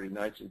and Saturday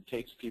nights, and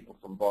takes people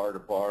from bar to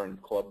bar and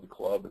club to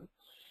club.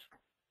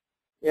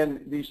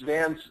 And these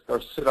vans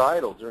sit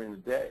idle during the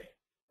day.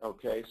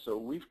 Okay, so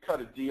we've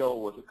cut a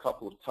deal with a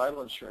couple of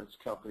title insurance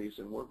companies,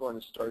 and we're going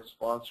to start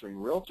sponsoring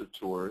realtor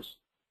tours.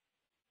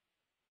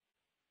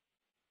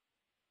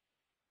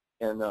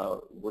 And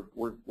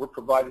we're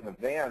providing a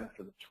van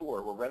for the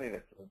tour. We're renting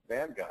it to the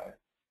van guy,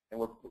 and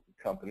we're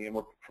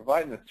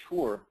providing a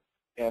tour,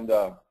 and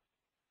all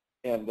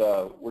the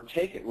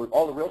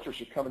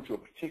realtors are coming to a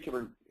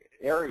particular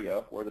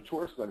area where the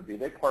tour is going to be.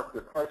 They park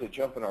their cars, they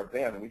jump in our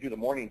van, and we do the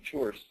morning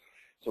tours.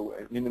 So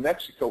in New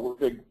Mexico,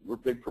 we're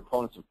big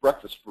proponents of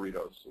breakfast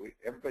burritos. So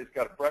everybody's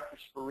got a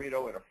breakfast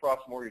burrito in a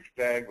Frost Mortgage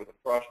bag with a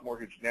Frost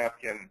Mortgage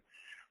napkin,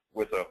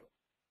 with a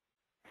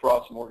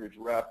Frost Mortgage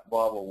wrapped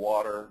bottle of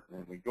water,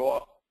 and we go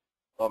off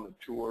on the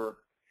tour,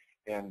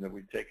 and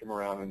we take them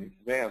around in these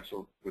vans.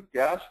 So with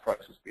gas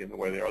prices being the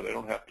way they are, they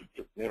don't have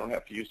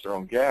to use their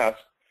own gas.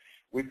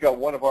 We've got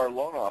one of our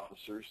loan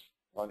officers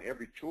on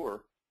every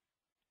tour.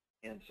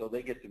 And so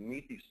they get to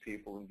meet these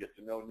people and get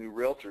to know new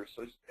realtors.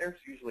 So there's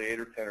usually 8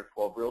 or 10 or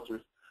 12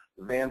 realtors.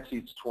 The van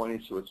seats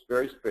 20, so it's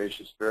very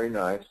spacious, very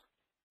nice.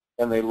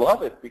 And they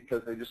love it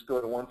because they just go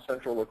to one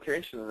central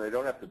location and they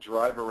don't have to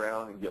drive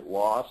around and get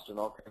lost and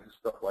all kinds of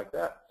stuff like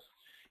that.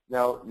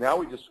 Now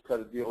we just got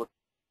to deal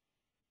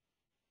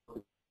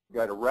with the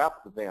guy to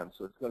wrap the van.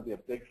 So it's going to be a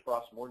big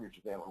Frost Mortgage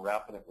van. We're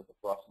wrapping it with the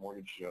Frost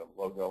Mortgage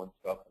logo and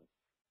stuff,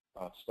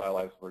 and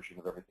stylized version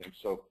of everything.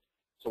 So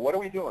what are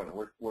we doing?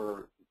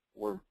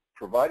 We're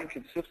providing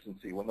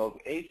consistency. When those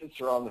agents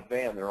are on the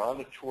van, they're on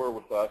the tour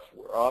with us,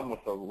 we're on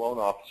with the loan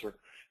officer,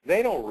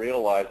 they don't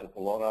realize that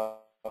the loan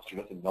officer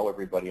doesn't know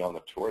everybody on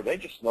the tour. They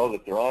just know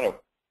that they're on a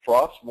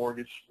Frost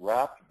Mortgage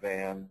wrapped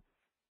van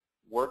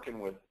working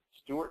with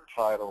Stewart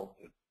Title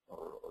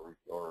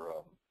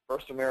or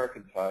First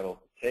American Title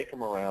to take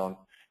them around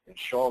and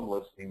show them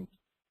listings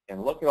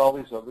and look at all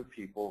these other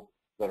people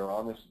that are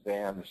on this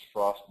van, this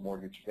Frost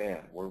Mortgage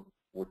van.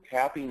 We're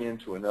tapping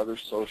into another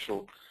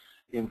social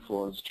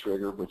influence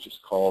trigger, which is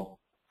called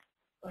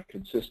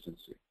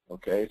consistency.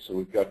 Okay, so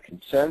we've got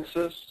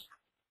consensus,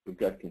 we've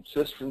got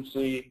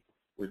consistency,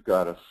 we've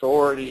got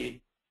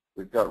authority,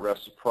 we've got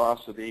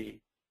reciprocity.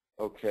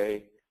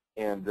 Okay,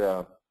 and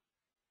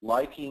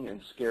liking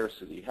and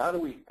scarcity. How do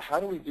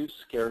we do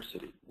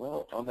scarcity?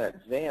 Well, on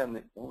that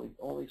van,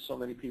 only so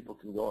many people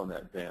can go on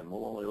that van.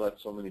 We'll only let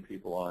so many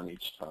people on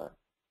each time.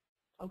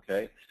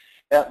 Okay,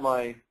 at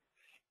my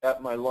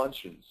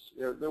luncheons,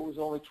 there was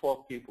only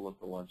 12 people at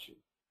the luncheon.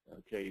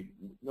 Okay,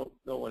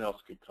 no one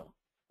else could come.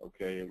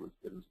 Okay, it was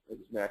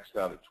maxed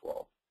out at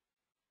 12,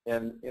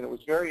 and it was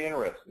very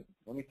interesting.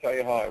 Let me tell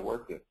you how I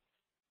worked it.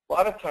 A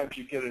lot of times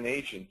you get an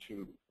agent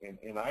who,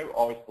 and I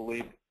always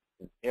believe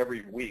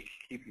every week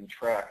keeping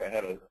track. I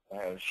had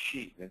a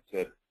sheet that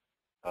said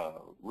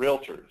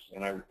realtors,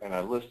 and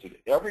I listed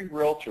every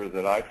realtor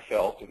that I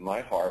felt in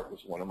my heart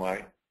was one of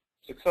my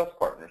success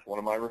partners, one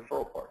of my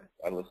referral partners.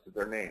 I listed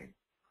their name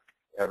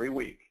every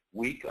week.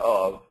 Week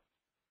of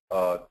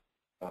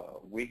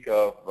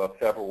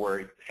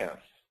February 10th.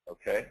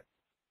 Okay,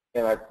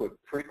 and I put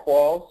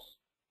pre-quals,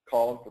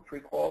 column for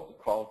pre-quals, and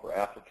column for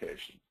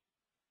applications.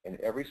 And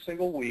every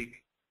single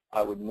week,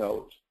 I would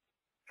note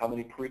how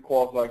many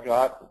pre-quals I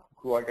got,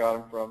 who I got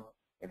them from,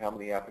 and how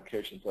many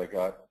applications I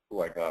got,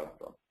 who I got them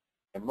from.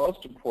 And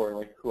most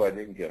importantly, who I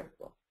didn't get them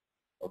from.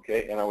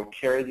 Okay, and I would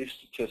carry these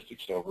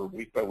statistics over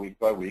week by week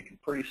by week,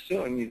 and pretty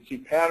soon you'd see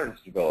patterns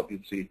develop.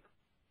 You'd see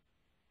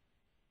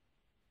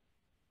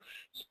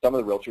some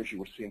of the realtors you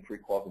were seeing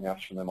pre-quals and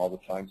apps from them all the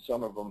time,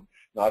 some of them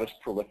not as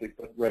prolific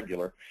but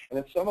regular, and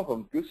then some of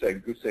them goose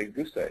egg, goose egg,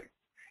 goose egg.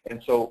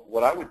 And so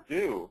what I would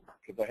do,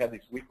 because I had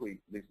these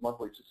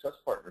monthly success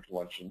partners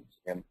luncheons,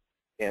 and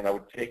I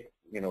would take,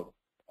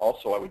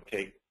 also I would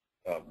take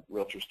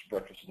realtors to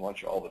breakfast and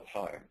lunch all the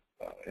time.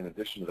 In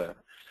addition to that,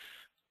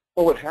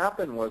 well, what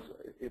happened was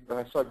if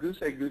I saw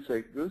goose egg, goose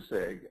egg, goose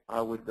egg,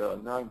 I would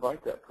now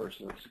invite that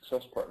person to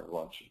success partner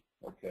luncheon.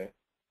 Okay,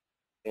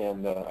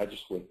 and I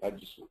just would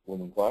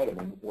invite them.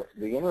 And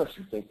the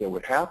interesting thing that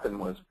would happen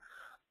was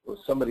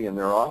somebody in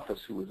their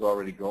office who was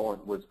already going,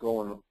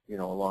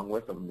 along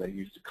with them. They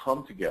used to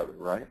come together,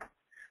 right?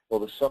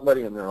 Well,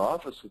 somebody in their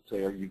office would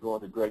say, "Are you going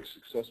to Greg's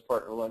Success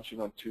Partner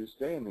Luncheon on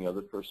Tuesday?" And the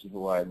other person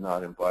who I had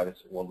not invited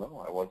said, "Well,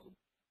 no, I wasn't.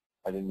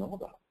 I didn't know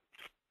about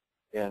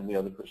it." And the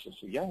other person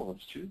said, "Yeah, well,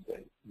 it's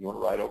Tuesday. You want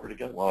to ride over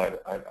together?" "Well,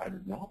 I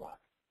didn't know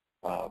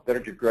about it. Better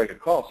give Greg a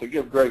call." So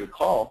give Greg a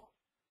call.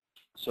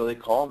 So they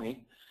call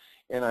me,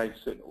 and I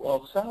said,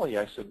 "Well, Sally,"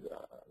 I said,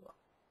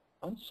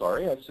 "I'm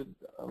sorry." I said,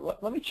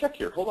 let me check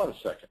here. Hold on a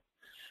second."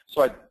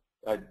 So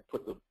I'd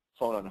put the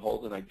phone on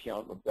hold, and I'd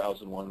count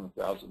 1001,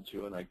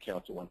 1002, and I'd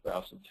count to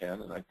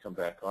 1010, and I'd come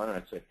back on, and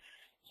I'd say,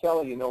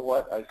 "Sally, you know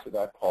what?" I said,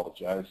 "I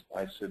apologize."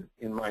 I said,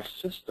 "In my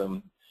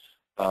system,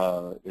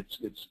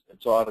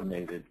 it's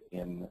automated,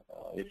 and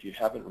if you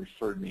haven't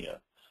referred me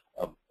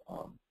a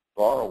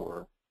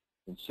borrower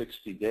in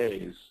 60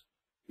 days,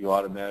 you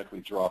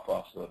automatically drop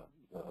off the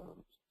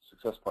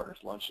Success Partners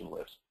Luncheon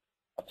list.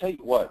 I'll tell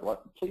you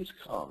what, please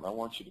come. I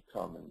want you to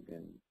come,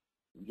 and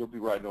you'll be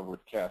riding over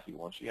with Kathy,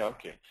 won't you?" "Yeah,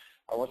 okay.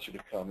 I want you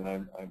to come,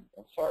 and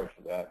I'm sorry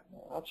for that.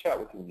 I'll chat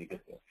with you when you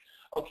get there."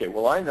 "Okay,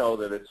 well, I know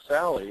that it's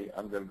Sally.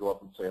 I'm going to go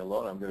up and say hello,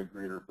 and I'm going to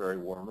greet her very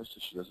warmly so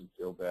she doesn't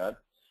feel bad."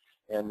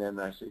 And then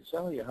I say,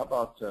 "Sally, how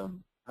about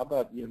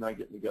you and I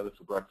getting together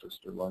for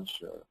breakfast or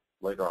lunch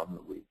later on in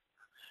the week?"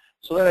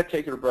 So then I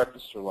take her to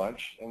breakfast or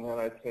lunch, and then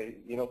I'd say,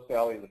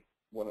 "Sally,"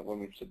 when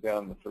we sit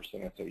down, the first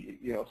thing I say,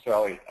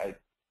 "Sally,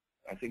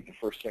 I think the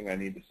first thing I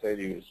need to say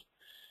to you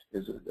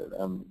is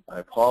that I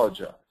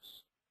apologize,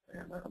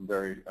 and I'm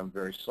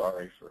very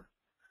sorry for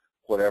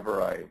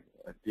whatever I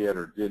did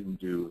or didn't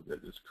do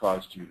that has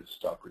caused you to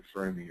stop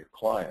referring me your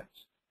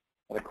clients."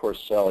 And of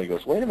course, Sally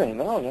goes, "Wait a minute,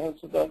 no,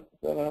 it's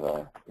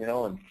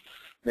and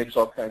makes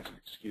all kinds of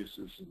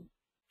excuses.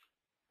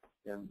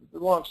 And the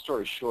long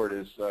story short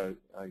is I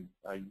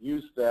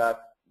used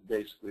that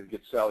basically to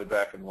get Sally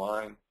back in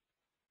line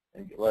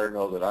and let her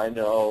know that I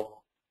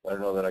know, let her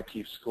know that I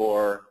keep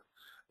score,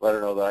 let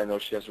her know that I know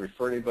she hasn't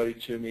referred anybody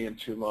to me in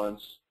 2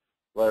 months,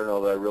 let her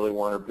know that I really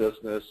want her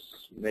business,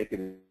 make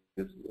it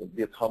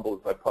be as humble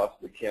as I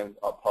possibly can,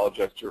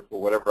 apologize to her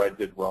for whatever I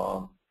did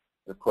wrong.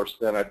 And of course,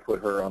 then I put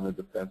her on the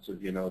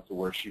defensive, to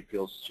where she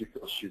feels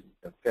she's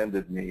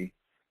offended me,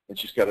 and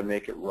she's got to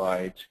make it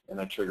right,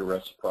 and I trigger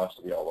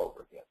reciprocity all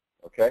over again.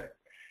 Okay?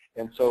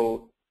 And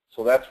so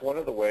that's one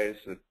of the ways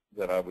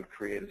that I would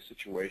create a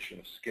situation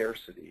of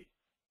scarcity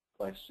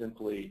by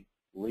simply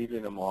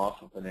leaving them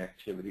off of an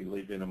activity,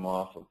 leaving them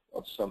off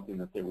of something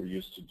that they were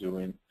used to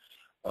doing.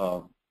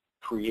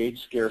 Create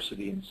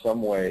scarcity in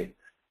some way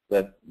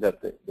that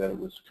it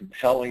was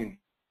compelling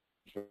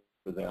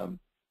for them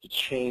to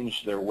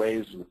change their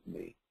ways with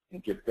me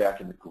and get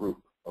back in the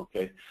group.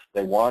 Okay,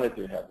 they wanted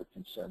to have the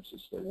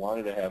consensus, they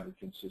wanted to have the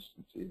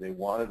consistency, they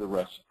wanted the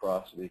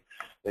reciprocity.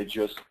 They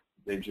just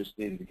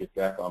needed to get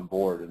back on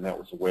board, and that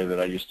was the way that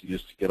I used to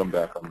get them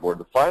back on board.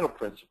 The final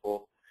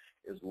principle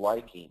is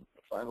liking.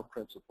 The final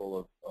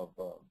principle of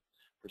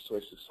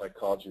persuasive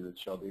psychology that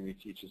Cialdini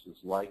teaches is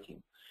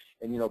liking.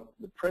 And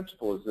the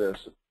principle is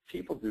this: if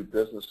people do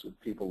business with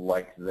people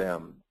like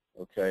them,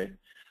 okay,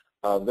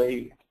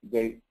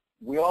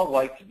 we all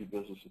like to do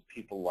business with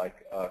people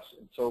like us.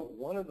 And so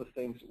one of the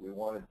things that we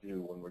want to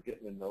do when we're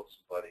getting to know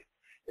somebody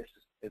is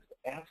to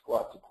ask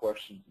lots of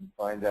questions and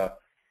find out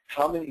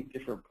how many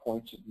different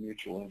points of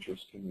mutual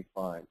interest can we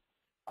find.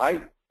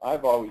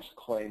 I've always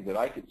claimed that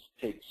I could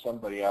take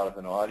somebody out of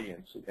an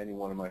audience at any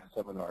one of my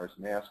seminars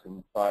and ask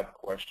them 5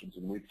 questions,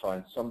 and we'd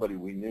find somebody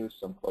we knew,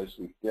 someplace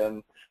we've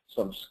been,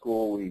 some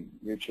school we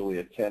mutually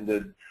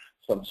attended,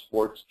 some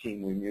sports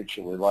team we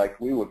mutually liked.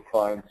 We would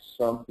find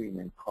something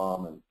in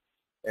common.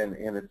 And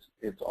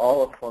it's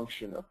all a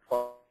function of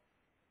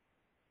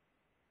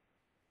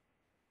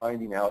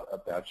finding out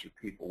about your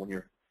people.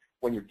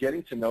 When you're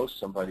getting to know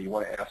somebody, you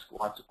want to ask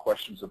lots of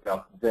questions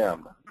about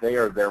them. They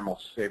are their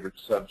most favorite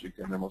subject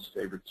and their most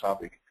favorite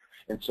topic.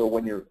 And so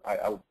when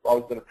I've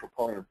always been a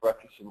proponent of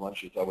breakfast and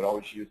lunches. I would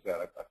always use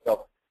that. I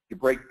felt you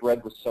break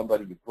bread with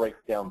somebody, you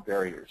break down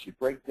barriers. You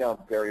break down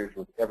barriers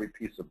with every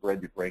piece of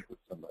bread you break with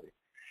somebody.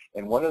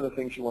 And one of the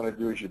things you want to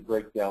do as you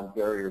break down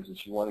barriers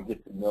is you want to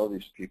get to know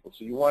these people.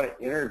 So you want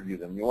to interview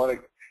them. You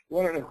want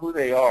to know who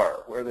they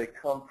are, where they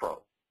come from.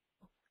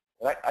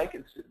 And I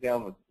can sit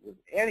down with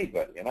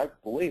anybody, and I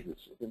believe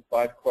this, within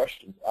 5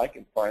 questions, I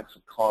can find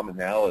some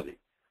commonality.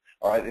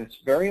 All right, and it's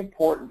very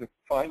important to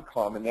find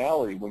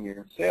commonality when you're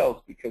in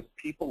sales because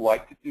people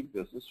like to do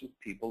business with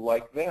people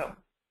like them.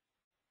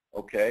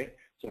 Okay?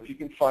 So if you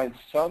can find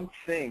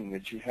something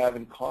that you have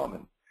in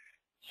common,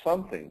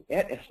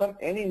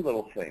 any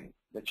little thing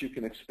that you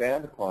can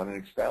expand upon and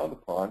expound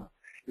upon,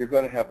 you're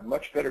going to have a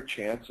much better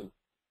chance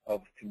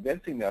of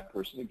convincing that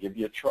person to give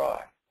you a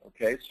try.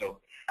 Okay, so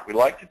we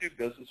like to do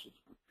business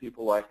with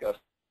people like us.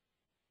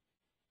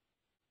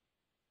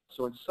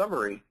 So in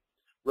summary,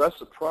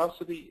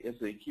 reciprocity is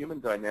a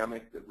human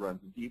dynamic that runs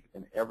deep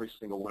in every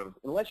single one of us,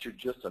 unless you're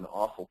just an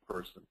awful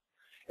person.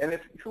 And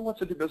who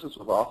wants to do business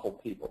with awful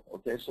people?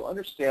 Okay, so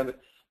understand that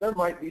there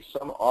might be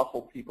some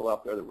awful people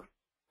out there that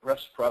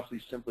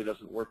reciprocity simply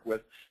doesn't work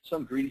with,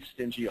 some greedy,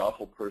 stingy,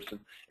 awful person.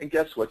 And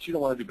guess what? You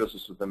don't want to do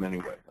business with them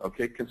anyway.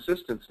 Okay,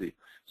 consistency,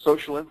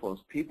 social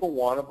influence. People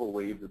want to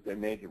believe that they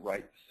made the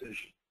right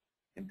decision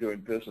in doing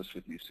business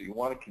with you. So you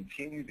want to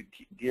continue to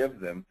give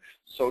them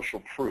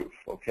social proof,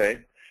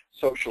 okay,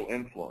 social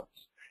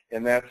influence.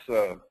 And that's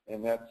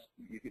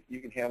you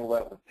can handle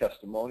that with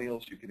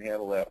testimonials. You can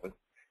handle that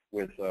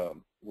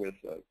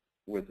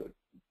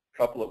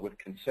couple it with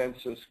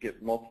consensus,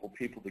 get multiple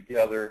people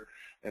together,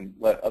 and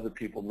let other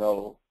people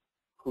know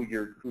who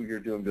you're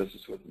doing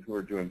business with and who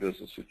are doing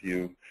business with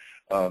you.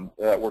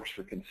 That works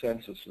for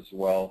consensus as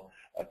well.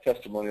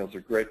 Testimonials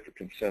are great for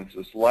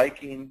consensus.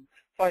 Liking,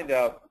 find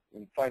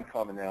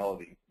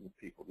commonality with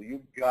people.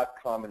 You've got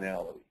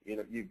commonality.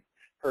 You've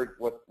heard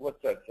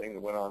what's that thing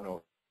that went on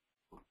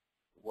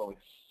only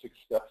 6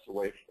 steps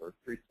away or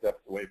 3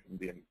 steps away from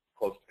being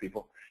close to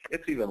people.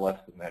 It's even less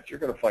than that. You're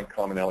going to find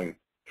commonality,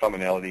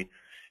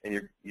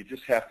 and you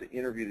just have to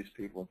interview these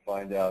people and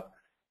find out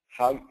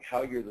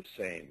how you're the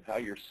same, how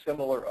you're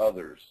similar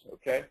others,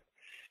 okay?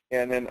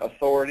 And then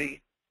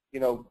authority,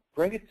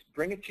 bring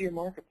it to your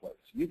marketplace.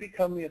 You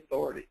become the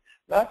authority,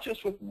 not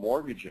just with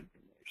mortgage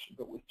information,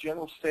 but with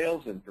general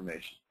sales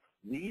information.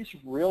 These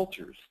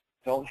realtors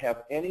don't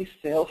have any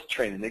sales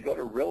training. They go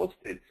to real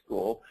estate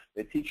school.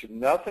 They teach them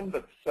nothing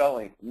about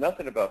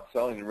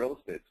selling in real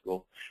estate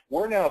school.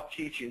 We're now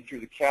teaching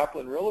through the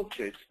Kaplan Real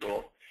Estate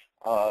School.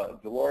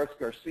 Dolores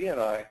Garcia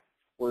and I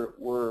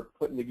we're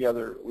putting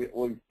together.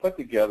 We put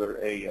together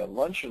a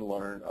lunch and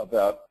learn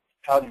about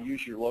how to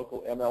use your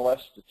local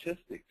MLS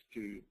statistics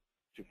to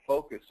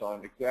focus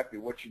on exactly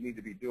what you need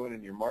to be doing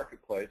in your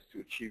marketplace to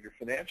achieve your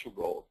financial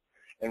goals.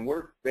 And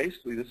this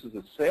is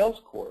a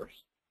sales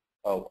course,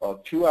 a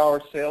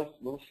 2-hour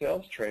little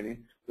sales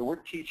training that we're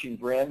teaching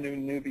brand new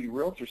newbie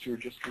realtors who are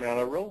just coming out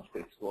of real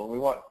estate school. And we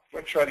want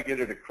to try to get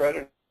it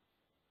accredited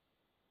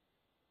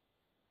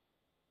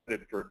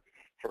for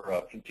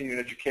continuing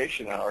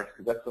education hours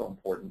because that's so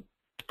important.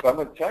 So I'm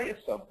going to tell you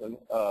something.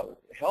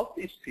 Help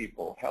these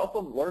people. Help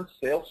them learn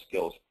sales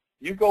skills.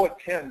 You go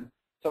attend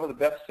some of the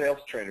best sales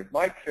trainers.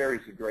 Mike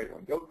Ferry's a great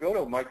one. Go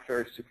to Mike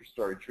Ferry's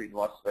Superstar Retreat in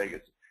Las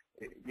Vegas.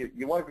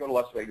 You want to go to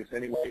Las Vegas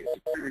anyway. It's a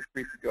free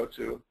retreat to go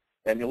to,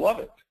 and you'll love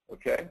it,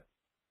 okay?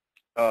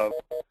 I'm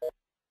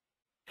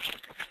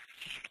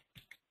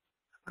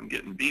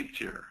getting beeped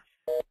here.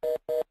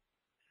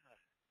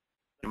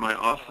 Am I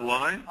off the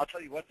line? I'll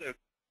tell you what,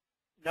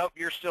 nope,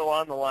 you're still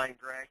on the line,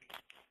 Greg.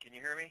 Can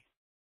you hear me?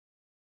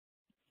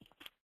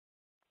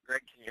 Greg,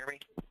 can you hear me?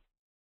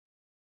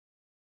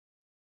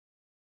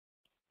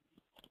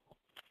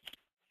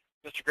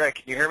 Mr. Greg,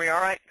 can you hear me all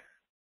right?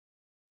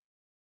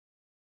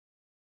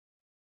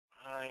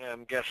 I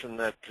am guessing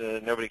that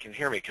nobody can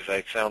hear me because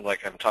I sound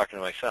like I'm talking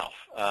to myself.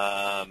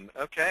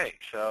 Okay,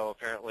 so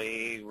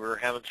apparently we're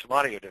having some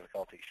audio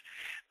difficulties.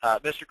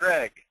 Mr.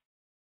 Greg,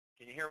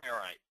 can you hear me all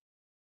right?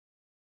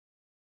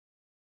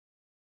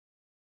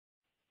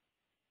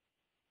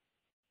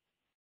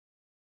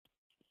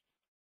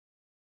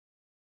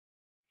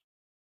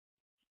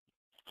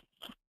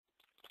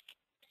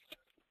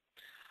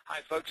 Hi,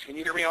 folks. Can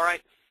you hear me all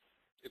right?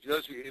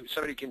 If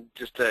somebody can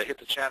just hit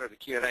the chat or the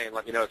Q&A and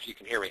let me know if you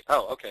can hear me.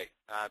 Oh, okay.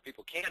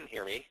 People can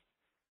hear me.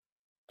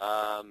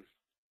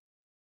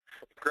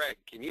 Greg,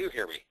 can you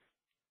hear me?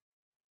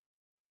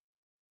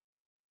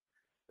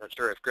 Not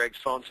sure if Greg's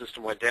phone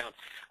system went down.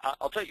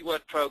 I'll tell you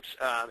what, folks,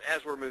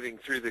 as we're moving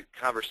through the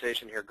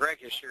conversation here,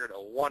 Greg has shared a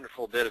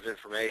wonderful bit of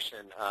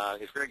information.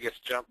 If Greg gets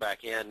jumped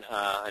back in,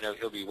 I know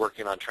he'll be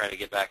working on trying to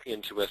get back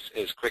into us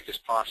as quick as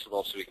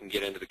possible so we can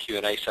get into the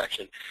Q&A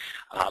section.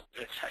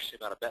 It's actually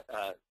about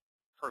a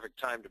perfect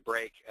time to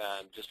break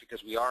just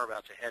because we are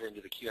about to head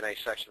into the Q&A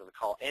section of the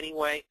call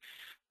anyway.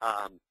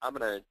 I'm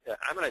going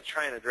to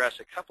try and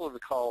address a couple of the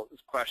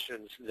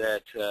questions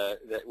that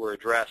were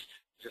addressed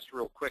just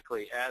real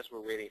quickly as we're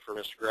waiting for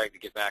Mr. Greg to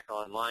get back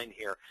online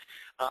here.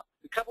 A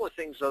couple of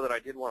things, though, that I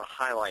did want to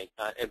highlight.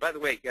 And by the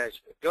way, guys,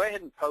 go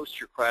ahead and post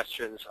your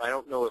questions. I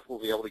don't know if we'll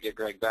be able to get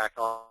Greg back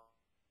on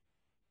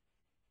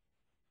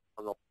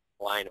the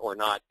line or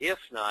not. If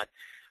not,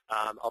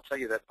 I'll tell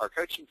you that our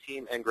coaching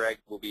team and Greg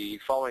will be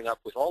following up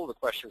with all of the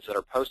questions that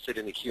are posted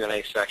in the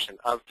Q&A section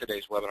of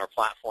today's webinar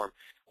platform.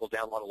 We'll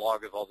download a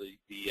log of all the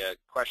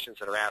questions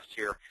that are asked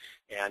here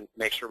and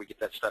make sure we get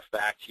that stuff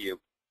back to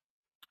you.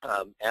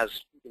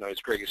 As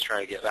Greg is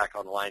trying to get back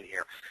on the line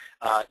here.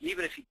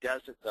 Even if he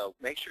doesn't, though,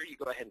 make sure you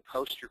go ahead and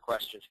post your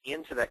questions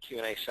into that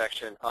Q&A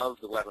section of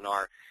the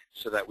webinar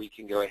so that we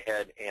can go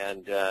ahead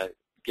and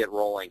get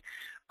rolling.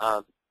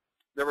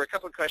 There were a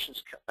couple of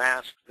questions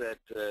asked that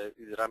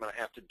I'm going to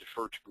have to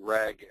defer to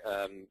Greg.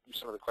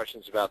 Some of the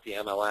questions about the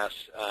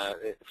MLS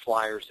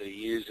flyers that he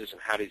uses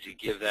and how does he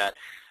give that.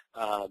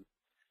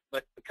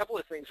 But a couple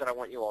of things that I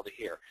want you all to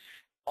hear.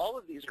 All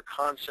of these are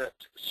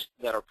concepts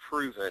that are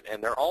proven,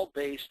 and they're all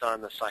based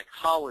on the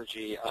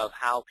psychology of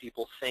how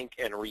people think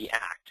and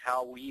react,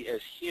 how we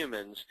as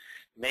humans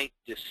make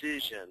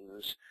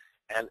decisions,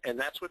 and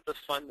that's what the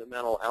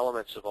fundamental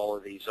elements of all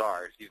of these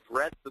are. If you've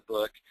read the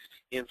book,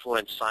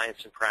 Influence,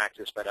 Science, and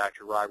Practice by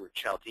Dr. Robert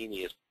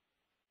Cialdini, is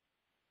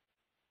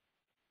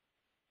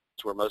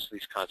where most of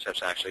these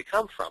concepts actually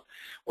come from.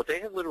 What they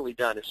have literally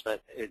done is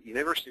spent at the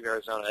University of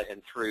Arizona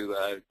and through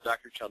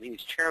Dr.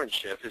 Cialdini's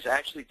chairmanship has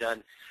actually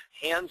done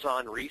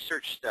hands-on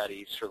research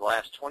studies for the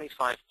last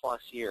 25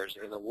 plus years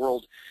in the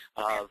world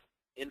of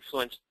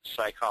influence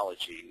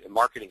psychology,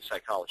 marketing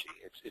psychology.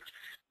 It's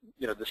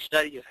the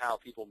study of how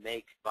people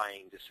make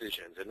buying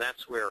decisions, and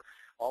that's where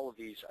all of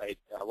these,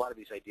 a lot of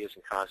these ideas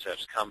and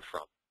concepts come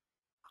from.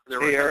 There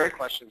were Eric,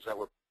 questions that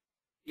were,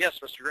 yes,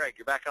 Mr. Greg,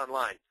 you're back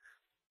online.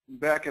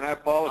 Back, and I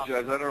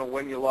apologize. I don't know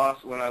when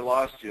I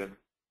lost you.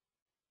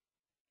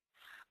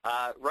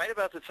 Right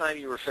about the time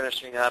you were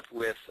finishing up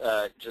with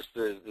just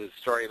the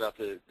story about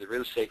the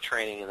real estate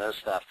training and those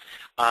stuff.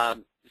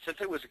 Since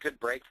it was a good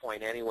break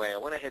point anyway, I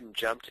went ahead and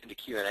jumped into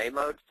Q&A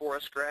mode for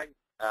us, Greg.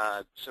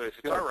 So if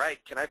it's all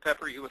right, can I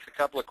pepper you with a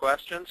couple of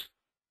questions?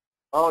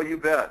 Oh, you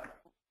bet.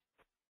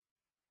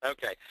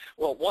 Okay.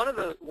 Well, one of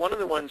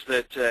the ones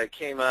that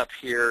came up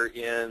here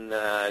in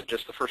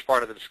just the first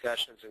part of the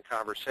discussions and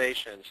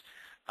conversations,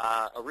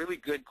 a really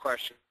good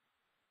question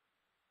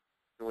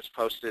was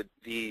posted.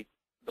 The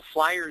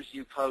flyers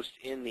you post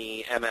in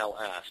the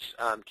MLS,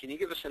 can you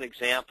give us an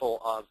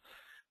example of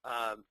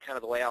kind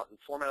of the layout and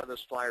format of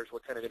those flyers,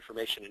 what kind of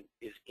information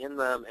is in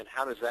them, and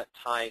how does that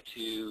tie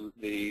to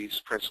these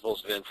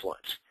principles of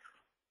influence?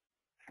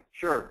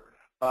 Sure.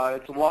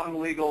 It's a long,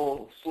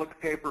 legal, slick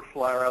paper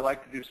flyer. I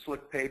like to do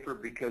slick paper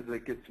because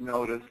it gets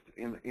noticed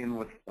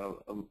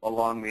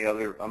among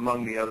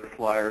the other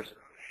flyers.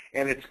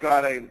 And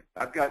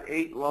I've got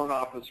 8 loan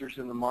officers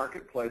in the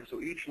marketplace.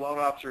 So each loan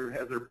officer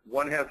has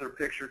one has their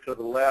picture to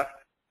the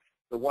left,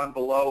 the one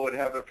below would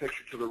have a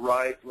picture to the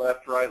right,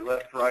 left,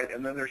 right,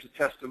 and then there's a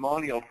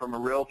testimonial from a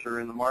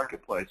realtor in the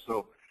marketplace.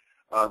 So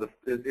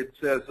it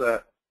says,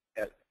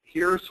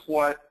 here's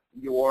what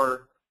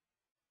your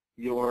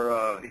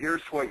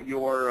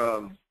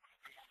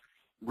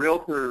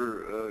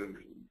realtor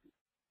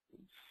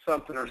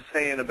something are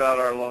saying about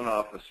our loan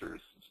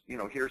officers.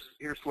 Here's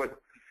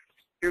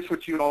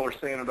what you all are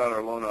saying about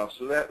our loan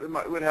officer. That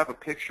it would have a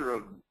picture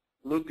of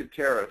Luke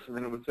Gutierrez, and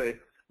then it would say,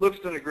 Luke's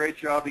done a great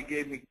job. He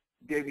gave me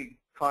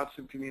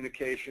constant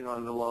communication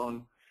on the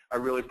loan. I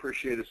really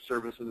appreciate his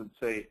service. And then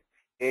say,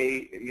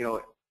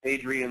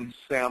 Adrian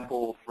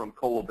Sample from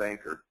Coldwell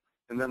Banker.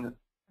 And then the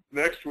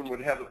next one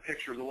would have a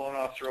picture of the loan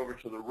officer over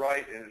to the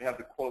right, and it'd have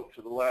the quote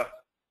to the left.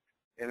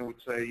 and it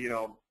would say, you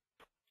know,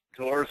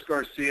 Dolores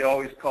Garcia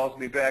always calls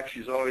me back.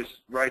 She's always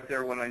right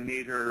there when I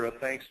need her.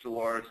 Thanks,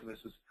 Dolores. And this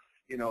is,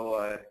 you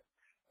know,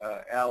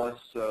 Alice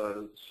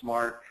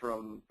Smart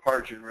from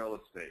Pargin Real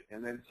Estate.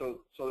 And then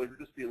so there'd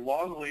just be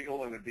long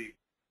legal, and it'd be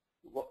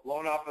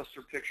loan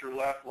officer picture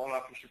left, loan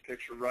officer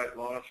picture right,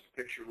 loan officer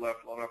picture left,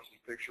 loan officer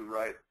picture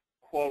right,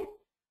 quote,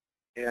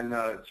 and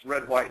it's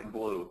red, white, and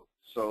blue.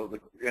 So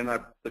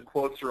the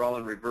quotes are all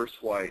in reverse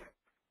white.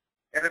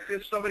 And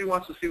if somebody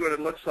wants to see what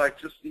it looks like,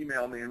 just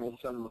email me and we'll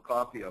send them a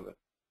copy of it.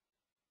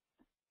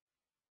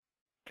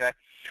 Okay.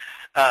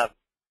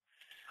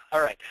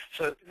 All right.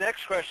 So the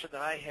next question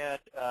that I had,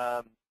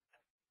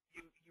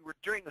 you were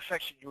during the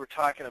section you were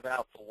talking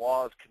about the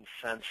law of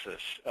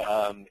consensus,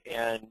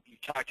 and you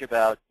talked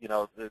about, you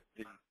know, the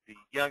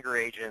younger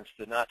agents,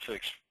 the not so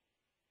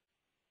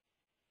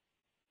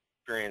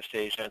experienced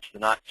agents, the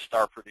not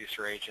star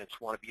producer agents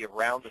want to be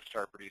around the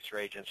star producer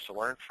agents to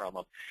learn from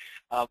them.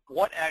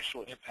 What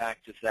actual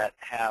impact does that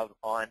have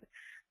on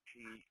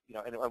the, you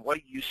know, and what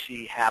do you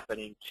see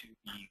happening to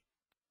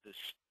this?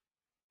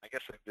 I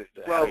guess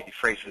how do you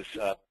phrase this?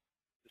 The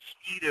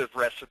speed of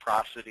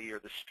reciprocity, or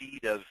the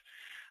speed of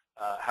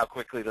how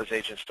quickly those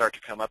agents start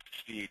to come up to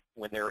speed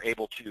when they're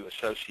able to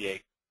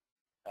associate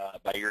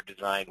by your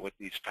design with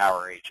these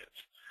power agents.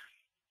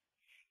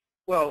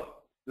 Well,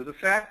 the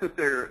fact that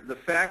they're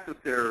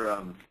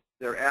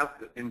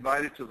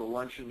invited to the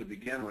luncheon to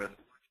begin with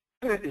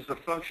is a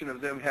function of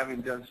them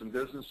having done some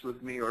business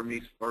with me, or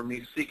me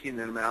seeking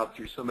them out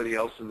through somebody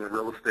else in their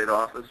real estate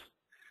office.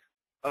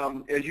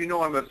 As you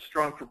know, I'm a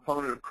strong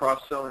proponent of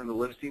cross-selling the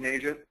listing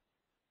agent.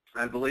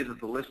 I believe that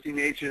the listing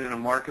agent in a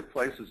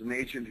marketplace is an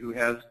agent who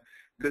has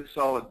good,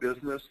 solid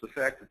business. The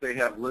fact that they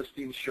have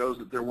listings shows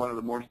that they're one of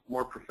the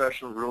more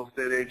professional real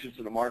estate agents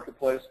in the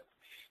marketplace.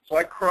 So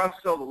I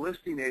cross-sell the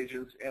listing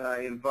agents, and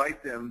I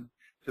invite them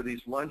to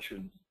these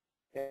luncheons.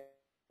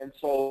 And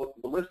so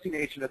the listing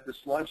agent at this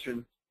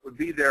luncheon would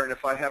be there, and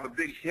if I have a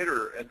big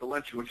hitter at the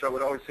luncheon, which I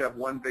would always have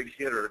one big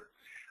hitter,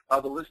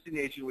 the listing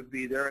agent would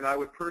be there, and I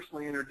would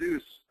personally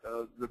introduce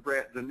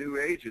the new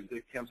agent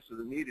that comes to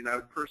the meeting. I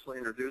would personally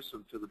introduce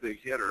them to the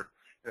big hitter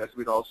as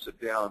we'd all sit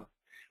down.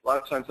 A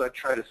lot of times I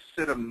try to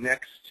sit them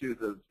next to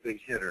the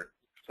big hitter,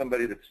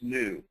 somebody that's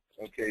new.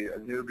 Okay, a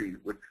newbie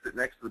would sit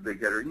next to the big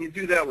hitter. And you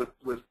do that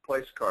with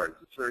place cards.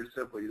 It's very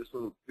simple. You just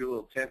do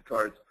little tent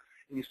cards,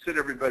 and you sit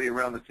everybody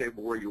around the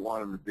table where you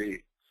want them to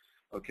be.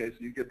 Okay, so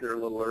you get there a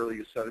little early,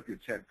 you set up your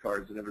tent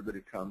cards, and everybody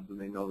comes, and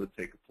they know to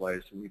take a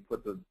place. And you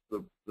put the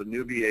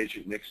newbie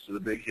agent next to the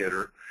big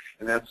hitter,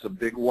 and that's a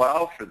big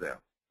wow for them,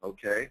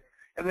 okay?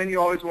 And then you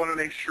always want to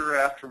make sure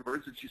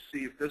afterwards that you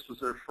see if this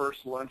was their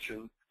first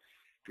luncheon,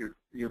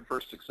 your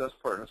first Success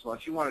Partners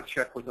lunch, you want to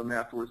check with them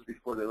afterwards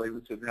before they leave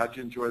and say, how'd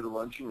you enjoy the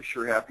luncheon? We're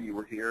sure happy you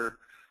were here.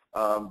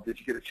 Did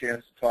you get a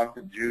chance to talk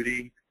to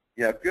Judy?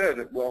 Yeah,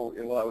 good. Well,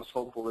 I was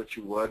hopeful that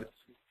you would.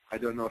 I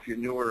don't know if you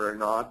knew her or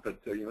not, but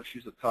you know,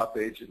 she's a top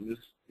agent, and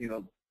just, you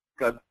know,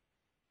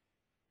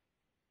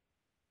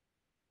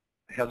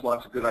 has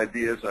lots of good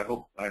ideas. I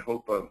hope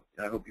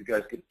you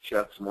guys get to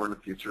chat some more in the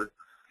future.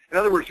 In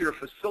other words, you're a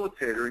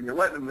facilitator, and you're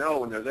letting them know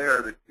when they're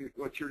there that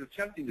what you're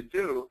attempting to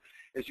do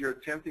is you're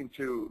attempting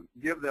to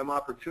give them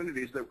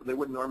opportunities that they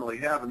wouldn't normally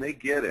have, and they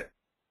get it.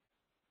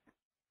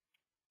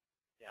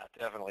 Yeah,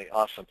 definitely.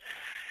 Awesome.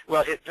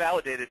 Well, it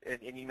validated,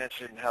 and you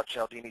mentioned how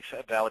Cialdini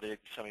validated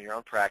some of your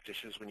own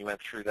practices when you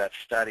went through that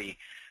study.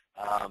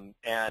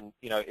 And,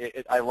 you know,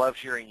 I love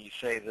hearing you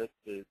say that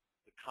the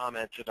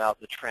comments about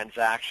the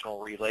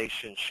transactional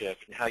relationship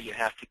and how you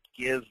have to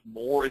give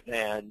more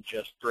than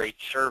just great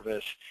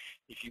service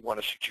if you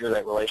want to secure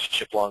that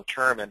relationship long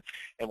term. And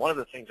one of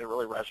the things that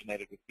really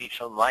resonated with me,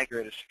 some of my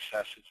greatest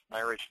successes in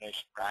my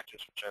origination practice,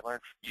 which I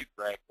learned from you,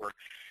 Greg, were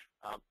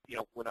you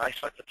know, when I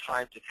spent the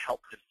time to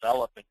help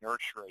develop and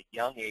nurture a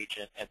young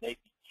agent, and they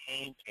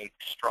became a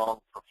strong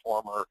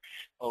performer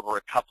over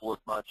a couple of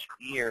months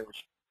and years,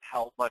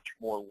 how much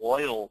more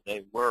loyal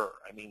they were.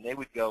 I mean, they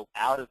would go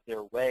out of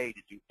their way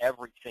to do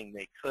everything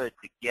they could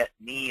to get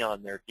me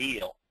on their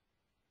deal.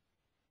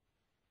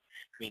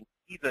 I mean,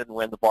 even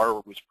when the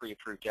borrower was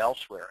pre-approved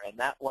elsewhere, and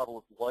that level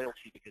of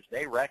loyalty, because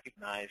they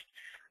recognized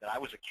that I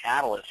was a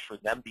catalyst for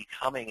them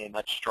becoming a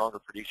much stronger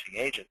producing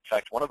agent. In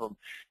fact, one of them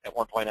at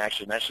one point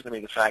actually mentioned to me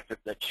the fact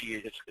that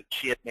she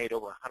had made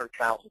over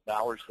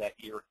 $100,000 that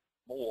year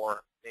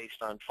more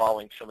based on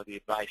following some of the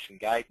advice and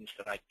guidance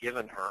that I'd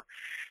given her.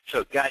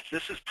 So, guys,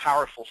 this is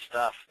powerful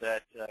stuff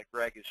that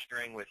Greg is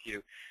sharing with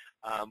you.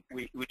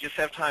 We just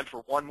have time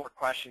for one more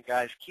question,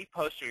 guys. Keep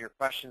posting your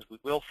questions. We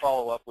will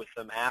follow up with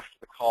them after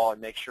the call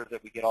and make sure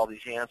that we get all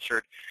these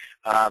answered.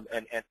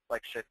 And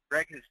like I said,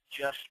 Greg has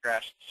just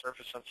scratched the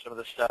surface on some of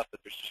this stuff, but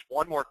there's just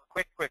one more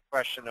quick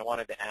question I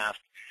wanted to ask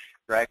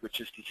Greg, which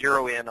is to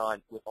zero in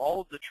on, with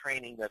all of the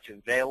training that's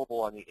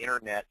available on the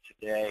internet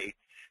today,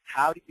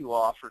 how do you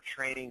offer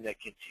training that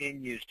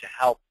continues to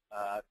help,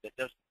 that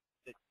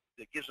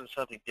gives them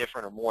something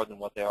different or more than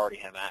what they already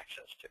have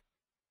access to?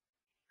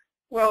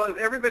 Well,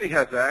 everybody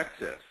has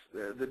access.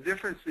 The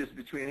difference is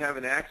between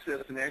having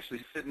access and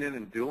actually sitting in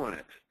and doing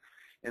it.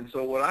 And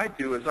so what I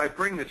do is I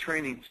bring the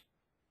training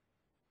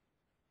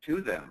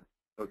to them,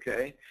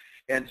 okay?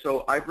 And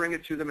so I bring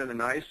it to them in a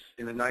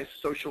nice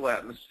social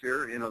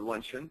atmosphere, in a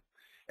luncheon,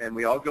 and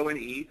we all go and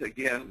eat.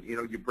 Again, you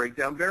know, you break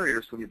down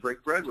barriers when you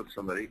break bread with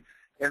somebody.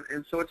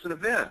 And so it's an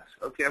event.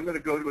 Okay, I'm going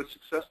to go to a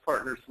Success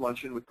Partners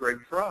luncheon with Greg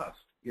Frost.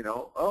 You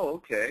know, oh,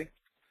 okay.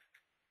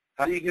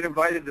 How do you get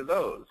invited to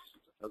those?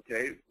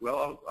 Okay,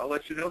 well, I'll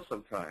let you know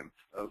sometime.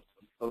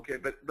 Okay,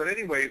 but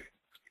anyway,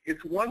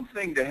 it's one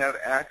thing to have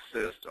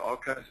access to all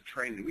kinds of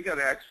training. We got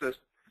access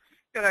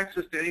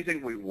to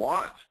anything we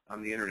want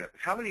on the internet.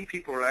 How many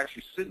people are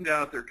actually sitting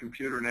down at their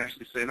computer and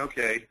actually saying,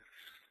 okay,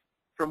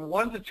 from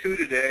 1 to 2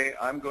 today,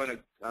 I'm going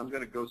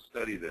to go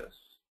study this,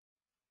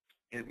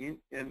 and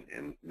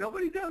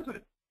nobody does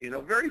it. You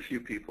know, very few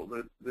people.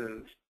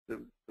 The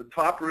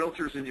top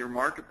realtors in your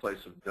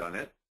marketplace have done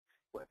it.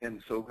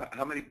 And so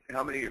how many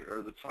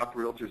are the top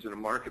realtors in a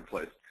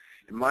marketplace?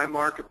 In my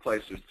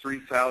marketplace, there's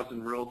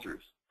 3,000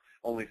 realtors.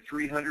 Only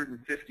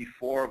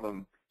 354 of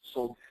them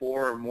sold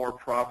 4 or more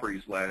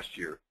properties last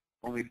year.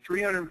 Only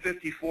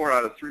 354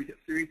 out of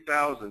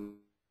 3,000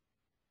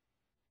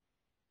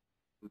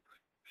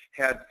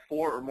 had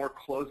 4 or more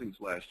closings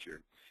last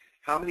year.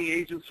 How many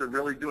agents are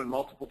really doing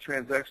multiple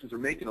transactions or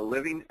making a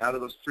living out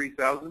of those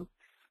 3,000?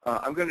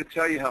 I'm going to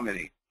tell you how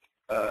many.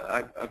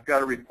 I've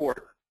got a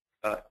report.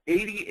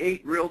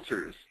 88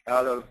 realtors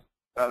out of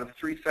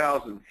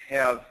 3,000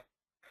 have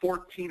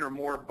 14 or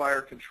more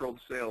buyer-controlled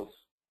sales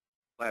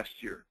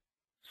last year.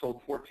 Sold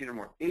 14 or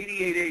more.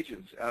 88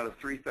 agents out of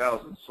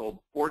 3,000 sold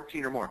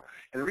 14 or more.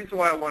 And the reason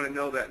why I want to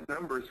know that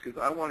number is because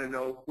I want to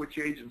know which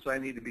agents I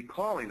need to be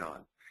calling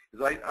on.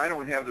 Because I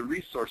don't have the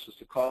resources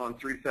to call on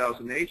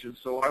 3,000 agents,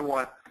 so I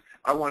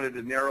wanted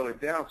to narrow it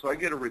down. So I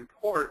get a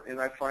report, and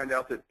I find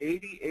out that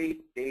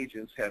 88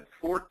 agents had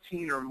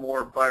 14 or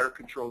more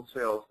buyer-controlled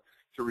sales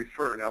to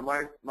refer. Now,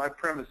 my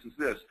premise is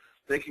this.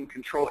 They can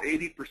control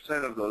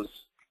 80% of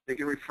those. They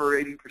can refer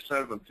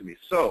 80% of them to me.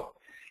 So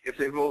if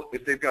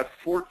they've got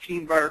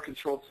 14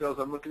 buyer-controlled sales,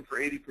 I'm looking for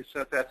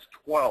 80%. That's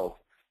 12.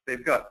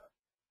 They've got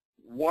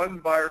 1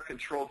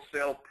 buyer-controlled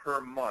sale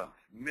per month,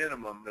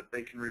 minimum, that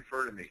they can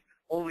refer to me.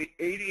 Only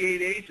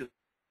 88 agents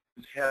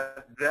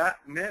have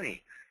that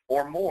many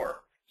or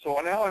more. So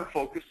now I'm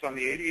focused on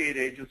the 88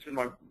 agents in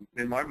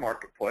my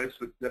marketplace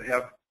that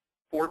have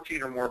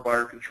 14 or more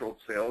buyer-controlled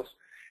sales,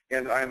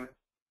 and I'm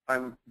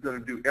going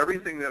to do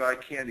everything that I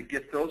can to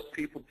get those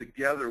people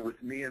together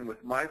with me and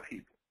with my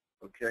people.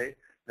 Okay,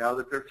 now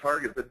that they're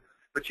targeted,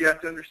 but you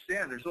have to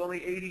understand there's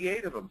only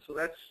 88 of them, so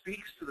that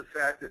speaks to the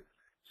fact that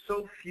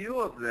so few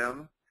of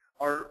them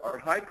are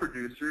high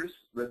producers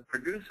that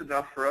produce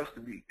enough for us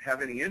to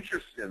have any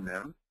interest in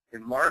them,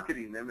 in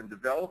marketing them, and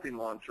developing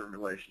long-term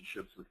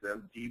relationships with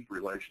them, deep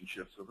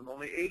relationships with them.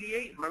 Only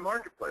 88 in my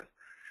marketplace.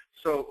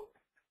 So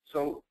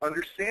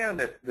understand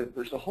that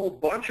there's a whole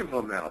bunch of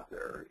them out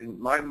there.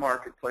 In my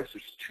marketplace,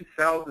 there's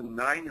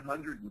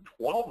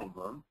 2,912 of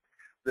them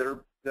that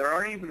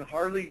aren't even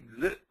hardly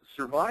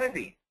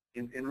surviving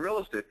in real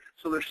estate.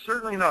 So they're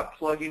certainly not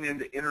plugging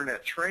into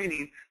internet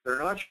training. They're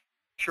not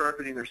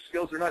sharpening their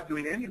skills. They're not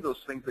doing any of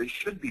those things they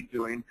should be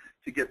doing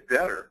to get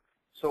better.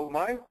 So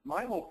my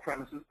whole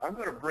premise is I'm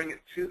going to bring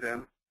it to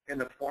them in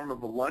the form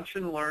of a lunch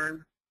and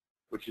learn,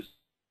 which is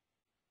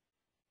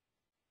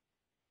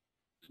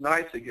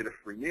nice. They get a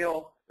free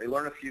meal. They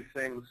learn a few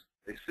things.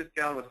 They sit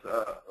down with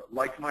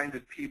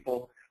like-minded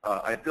people.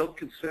 I build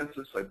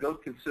consensus. I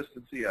build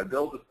consistency. I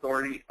build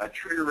authority. I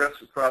trigger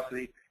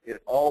reciprocity.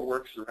 It all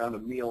works around a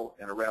meal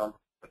and around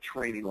a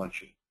training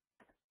luncheon.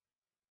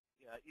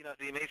 You know,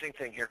 the amazing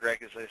thing here,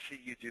 Greg, is I see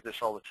you do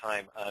this all the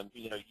time.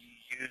 You know,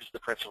 you use the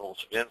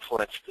principles of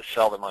influence to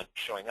sell them on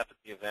showing up at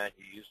the event.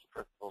 You use the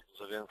principles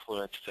of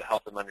influence to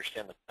help them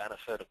understand the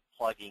benefit of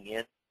plugging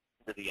in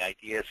to the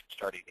ideas and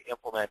starting to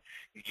implement.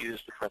 You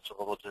use the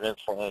principles of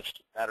influence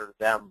to better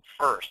them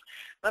first.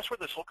 That's where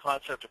this whole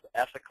concept of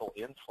ethical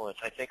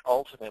influence, I think,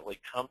 ultimately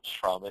comes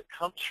from. It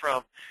comes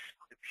from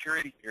the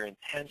purity of your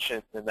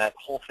intention, and that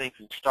whole thing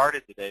we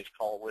started today's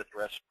call with,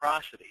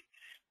 reciprocity.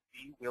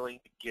 Be willing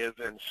to give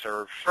and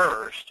serve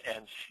first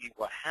and see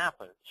what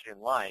happens in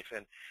life.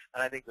 And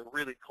I think the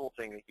really cool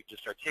thing that you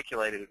just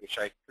articulated, which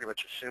I pretty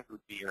much assumed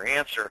would be your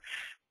answer,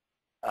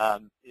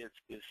 is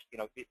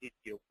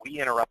we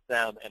interrupt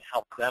them and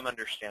help them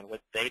understand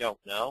what they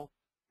don't know,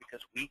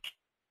 because we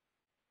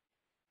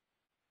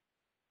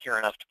care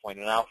enough to point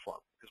it out for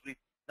them. Because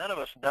none of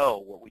us know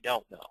what we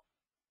don't know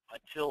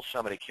until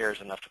somebody cares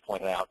enough to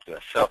point it out to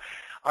us. So,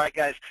 all right,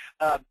 guys.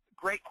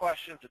 Great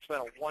questions. It's been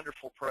a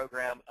wonderful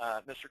program.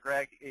 Mr.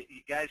 Greg,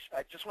 you guys,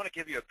 I just want to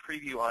give you a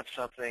preview on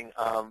something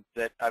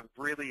that I'm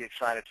really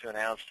excited to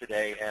announce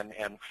today,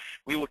 and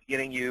we will be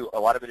getting you a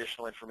lot of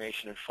additional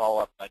information and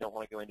follow-up. I don't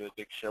want to go into a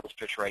big sales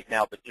pitch right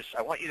now, but just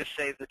I want you to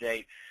save the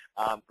date.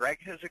 Greg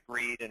has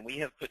agreed, and we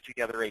have put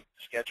together a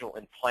schedule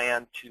and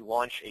plan to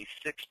launch a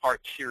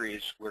 6-part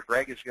series where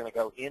Greg is going to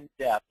go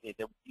in-depth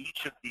into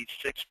each of these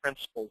 6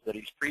 principles that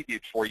he's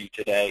previewed for you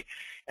today,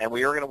 and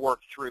we are going to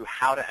work through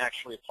how to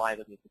actually apply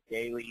them to the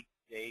daily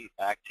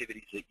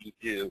activities that you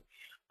do.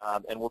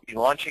 And we'll be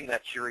launching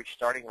that series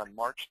starting on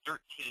March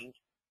 13th.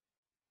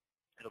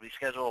 It'll be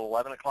scheduled at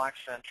 11 o'clock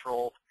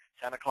Central,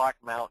 10 o'clock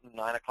Mountain,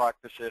 9 o'clock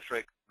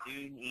Pacific,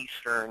 noon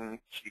Eastern,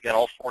 so you get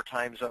all 4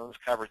 time zones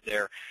covered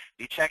there.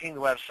 Be checking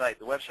the website.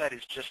 The website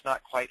is just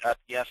not quite up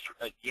yet.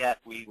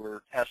 We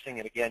were testing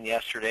it again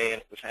yesterday,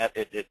 and it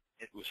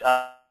was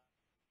up,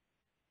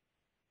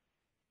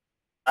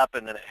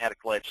 and then it had a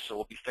glitch, so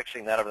we'll be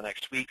fixing that over the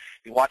next week.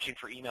 Be watching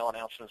for email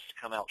announcements to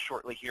come out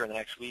shortly here in the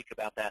next week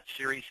about that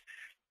series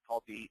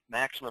called the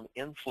Maximum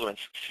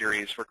Influence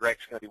series, where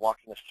Greg's going to be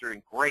walking us through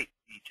in great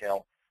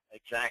detail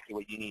exactly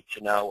what you need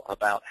to know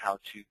about how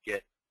to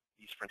get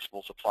these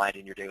principles applied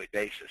in your daily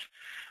basis.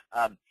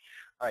 All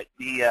right,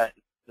 the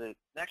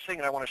next thing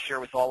that I want to share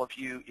with all of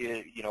you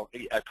is,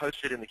 I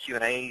posted in the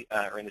Q&A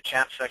or in the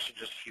chat section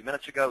just a few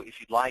minutes ago. If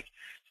you'd like to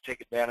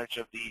take advantage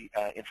of the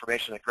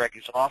information that Greg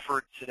has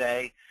offered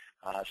today,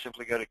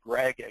 simply go to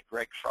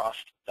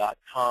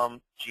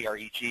greg@gregfrost.com,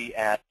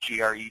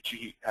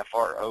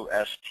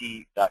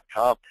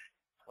 GREG@GREGFROST.com.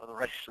 One of the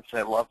reasons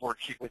I love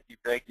working with you,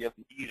 Greg, you have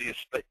the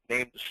easiest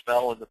name to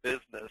spell in the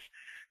business.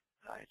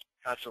 I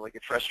constantly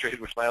get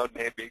frustrated with my own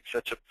name being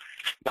such a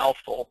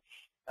mouthful.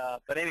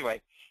 But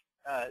anyway,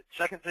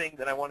 second thing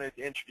that I wanted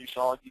to introduce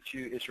all of you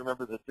to is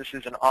remember that this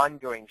is an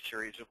ongoing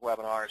series of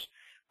webinars.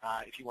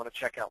 If you want to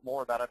check out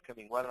more about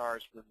upcoming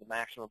webinars than the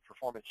Maximum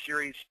Performance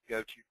Series,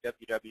 go to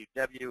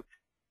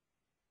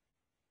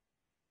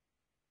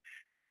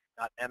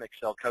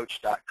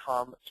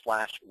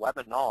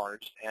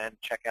www.mxlcoach.com/webinars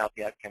and check out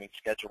the upcoming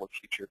schedule of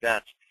future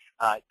events.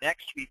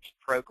 Next week's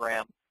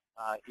program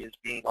is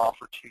being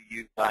offered to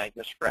you by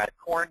Mr. Brad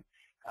Korn,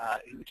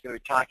 who's going to be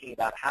talking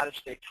about how to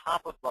stay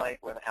top of mind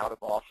when out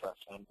of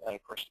office. And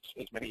of course,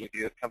 as many of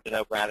you have come to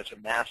know, Brad is a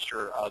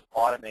master of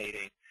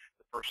automating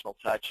the personal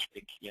touch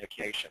in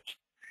communications.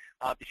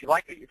 If you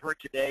like what you've heard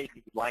today, if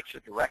you would like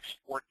some direct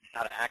support on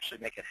how to actually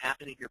make it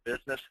happen in your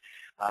business,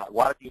 a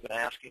lot of you have been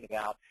asking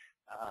about,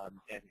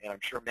 and I'm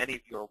sure many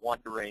of you are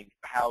wondering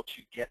how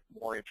to get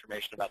more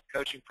information about the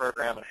coaching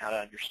program and how to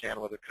understand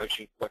what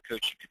coaching could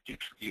do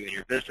for you in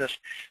your business.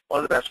 One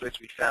of the best ways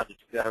we've found to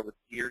do that over the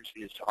years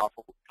is to offer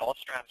what we call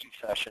strategy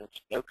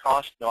sessions, no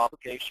cost, no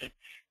obligation,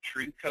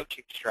 true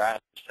coaching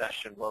strategy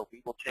session where we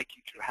will take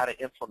you through how to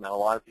implement a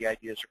lot of the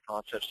ideas or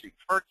concepts that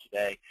you've heard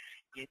today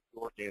in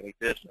your daily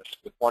business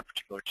with one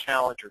particular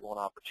challenge or one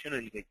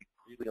opportunity that you'd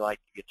really like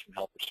to get some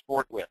help or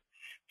support with.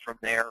 From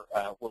there,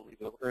 we'll leave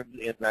the room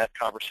in that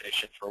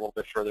conversation for a little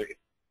bit further. If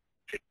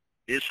it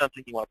is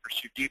something you want to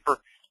pursue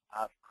deeper,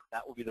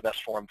 that will be the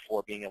best forum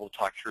for being able to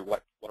talk through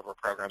what of our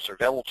programs are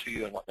available to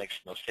you and what makes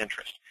the most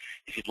interest.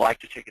 If you'd like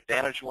to take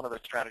advantage of one of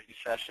those strategy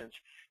sessions,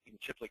 you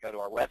can simply go to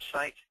our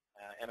website,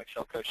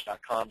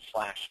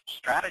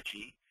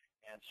 mxlcoach.com/strategy,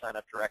 and sign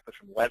up directly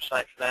from the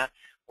website for that.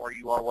 Or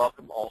you are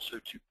welcome also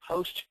to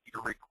post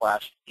your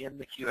request in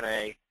the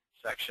Q&A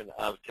section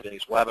of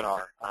today's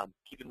webinar.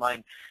 Keep in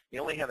mind, we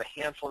only have a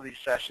handful of these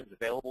sessions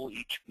available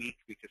each week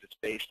because it's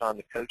based on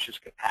the coach's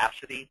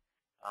capacity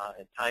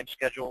and time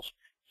schedules.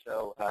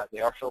 So they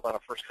are filled on a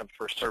first-come,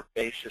 first-served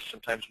basis.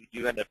 Sometimes we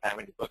do end up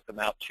having to book them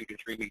out 2 to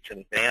 3 weeks in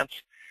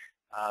advance.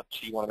 So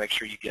you want to make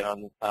sure you get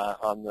on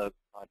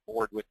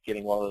board with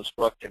getting one of those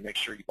booked and make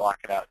sure you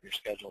block it out in your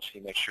schedule so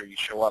you make sure you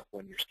show up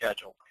when you're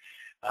scheduled.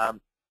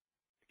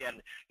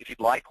 Again, if you'd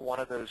like one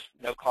of those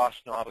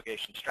no-cost,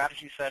 no-obligation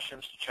strategy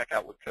sessions to check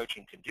out what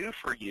coaching can do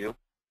for you,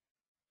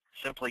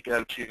 simply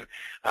go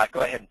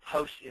ahead and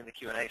post in the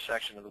Q&A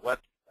section of the web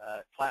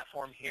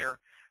platform here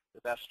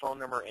the best phone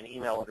number and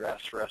email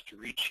address for us to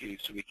reach you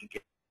so we can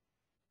get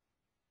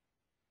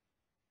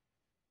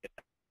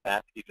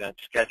that event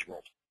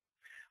scheduled.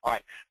 All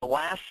right, the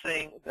last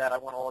thing that I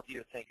want all of you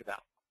to think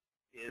about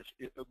is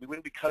we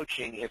wouldn't be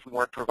coaching if we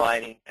weren't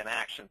providing an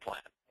action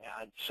plan.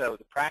 And so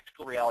the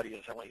practical reality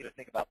is I want you to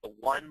think about the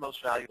one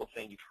most valuable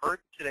thing you've heard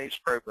in today's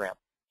program.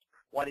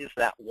 What is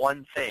that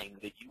one thing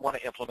that you want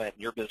to implement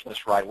in your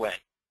business right away?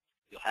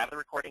 You'll have the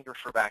recording to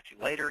refer back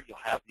to later. You'll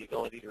have the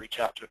ability to reach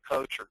out to a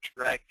coach or to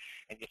Greg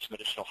and get some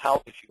additional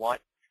help if you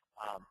want.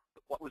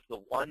 But what was the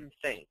one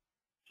thing?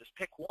 Just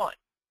pick one.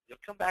 You'll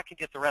come back and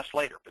get the rest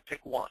later, but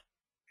pick one.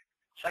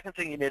 Second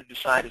thing you need to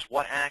decide is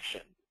what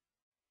action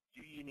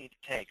do you need to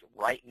take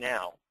right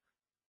now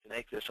to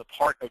make this a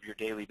part of your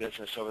daily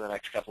business over the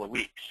next couple of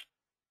weeks.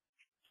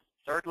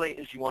 Thirdly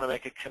is you want to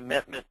make a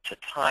commitment to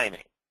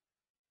timing.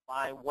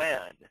 By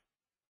when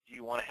do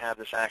you want to have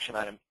this action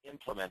item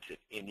implemented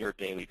in your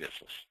daily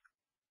business?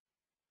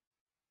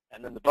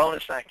 And then the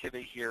bonus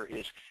activity here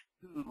is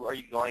who are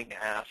you going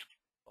to ask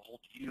to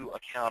hold you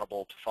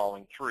accountable to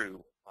following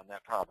through on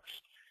that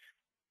promise?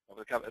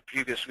 Over the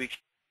previous weeks,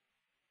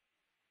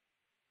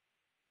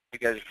 you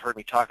guys have heard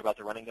me talk about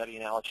the running buddy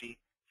analogy.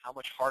 How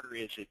much harder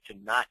is it to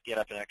not get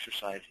up and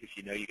exercise if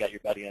you know you got your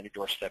buddy on your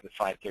doorstep at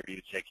 5:30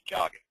 to take you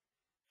jogging?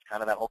 It's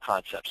kind of that whole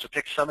concept. So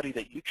pick somebody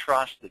that you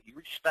trust, that you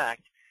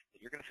respect,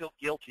 that you're going to feel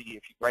guilty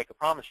if you break a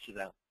promise to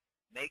them.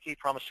 Make a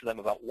promise to them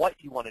about what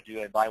you want to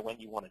do and by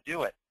when you want to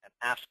do it, and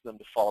ask them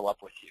to follow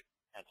up with you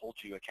and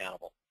hold you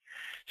accountable.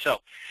 So,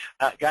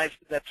 guys,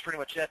 that's pretty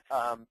much it.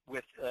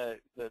 With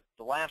the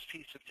last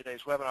piece of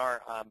today's webinar,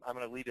 I'm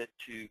going to leave it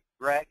to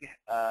Greg.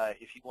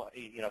 If you want,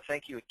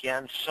 thank you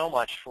again so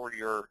much for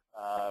your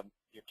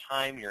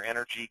time, your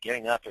energy,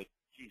 getting up at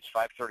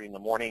 5:30 in the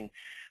morning,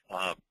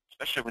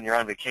 especially when you're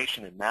on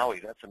vacation in Maui.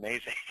 That's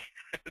amazing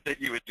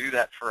that you would do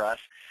that for us.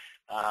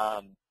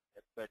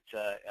 But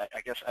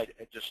I guess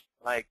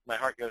my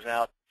heart goes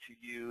out to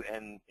you,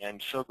 and I'm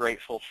so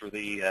grateful for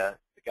the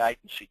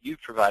guidance that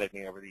you've provided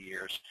me over the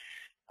years.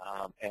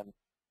 And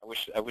I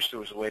wish there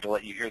was a way to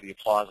let you hear the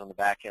applause on the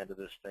back end of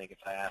this thing if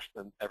I asked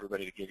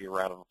everybody to give you a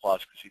round of applause,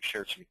 because you've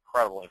shared some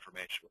incredible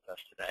information with us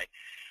today.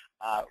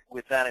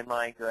 With that in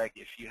mind, Greg,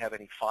 if you have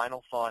any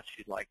final thoughts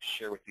you'd like to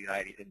share with the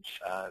audience,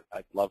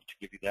 I'd love to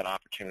give you that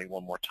opportunity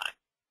one more time.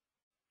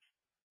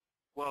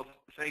 Well,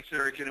 thanks,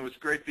 Eric, and it was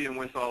great being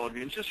with all of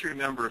you. And just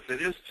remember, if it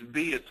is to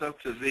be, it's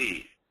up to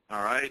thee,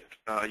 all right?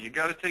 You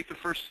got to take the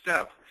first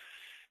step,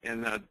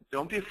 and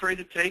don't be afraid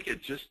to take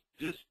it. Just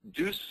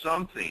do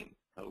something,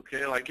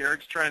 okay? Like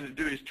Eric's trying to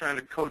do, he's trying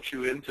to coach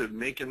you into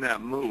making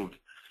that move.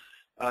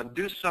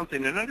 Do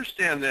something, and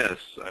understand this.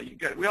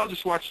 We all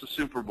just watched the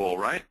Super Bowl,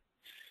 right?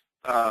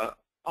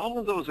 All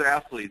of those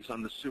athletes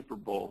on the Super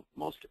Bowl,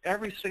 most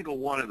every single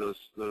one of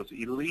those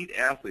elite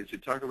athletes, you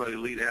talk about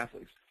elite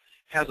athletes,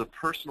 has a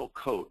personal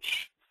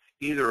coach,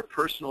 either a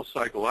personal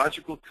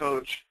psychological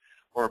coach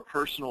or a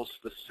personal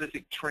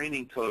specific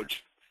training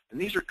coach. And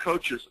these are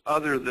coaches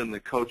other than the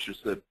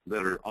coaches that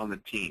are on the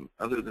team,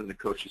 other than the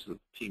coaches that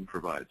the team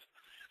provides.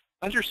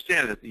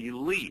 Understand that the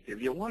elite,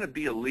 if you want to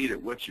be elite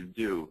at what you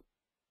do,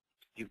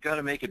 you've got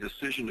to make a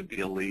decision to be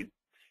elite.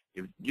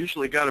 You've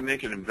usually got to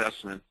make an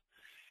investment.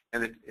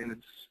 And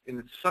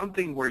it's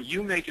something where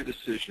you make a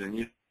decision and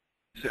you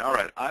say, all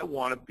right, I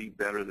want to be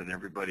better than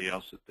everybody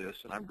else at this,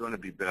 and I'm going to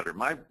be better.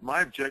 My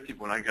objective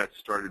when I got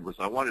started was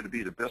I wanted to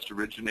be the best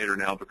originator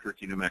in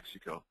Albuquerque, New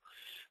Mexico.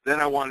 Then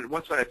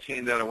once I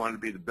attained that, I wanted to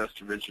be the best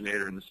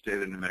originator in the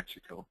state of New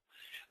Mexico.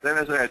 Then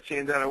as I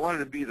attained that, I wanted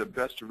to be the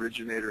best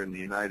originator in the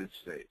United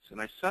States. And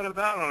I set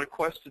about on a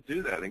quest to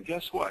do that. And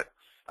guess what?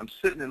 I'm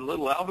sitting in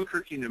little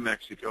Albuquerque, New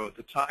Mexico at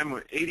the time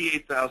with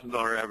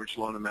 $88,000 average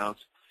loan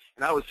amounts.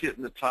 And I was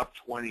hitting the top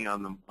 20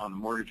 on the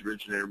Mortgage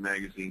Originator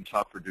magazine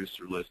top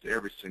producer list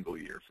every single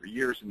year for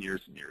years and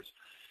years and years.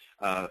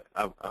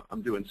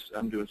 I'm doing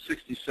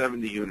 60,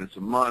 70 units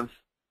a month,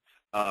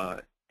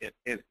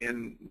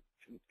 and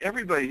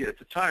everybody at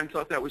the time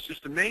thought that was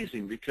just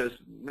amazing because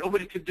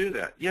nobody could do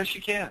that. Yes,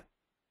 you can.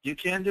 You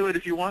can do it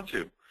if you want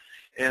to.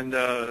 And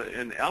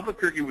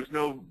Albuquerque was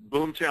no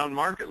boomtown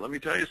market. Let me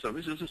tell you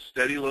something. This is a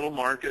steady little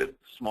market,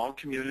 small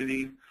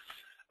community,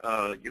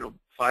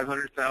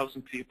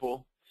 500,000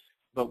 people.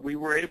 But we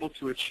were able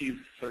to achieve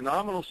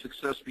phenomenal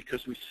success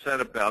because we set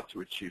about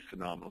to achieve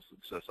phenomenal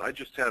success. I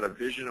just had a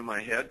vision in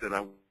my head that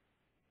I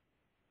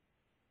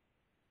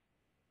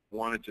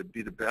wanted to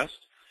be the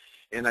best,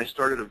 and I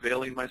started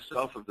availing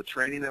myself of the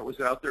training that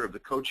was out there, of the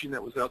coaching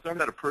that was out there. I've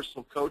had a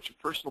personal coach, a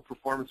personal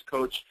performance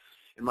coach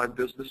in my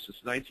business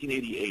since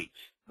 1988.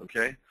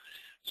 Okay,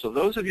 so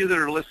those of you that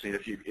are listening,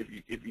 if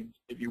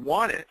you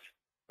want it,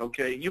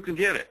 okay, you can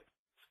get it.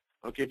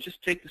 Okay,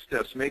 just take the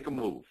steps, make a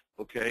move,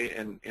 okay,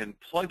 and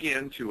plug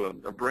into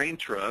a brain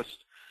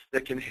trust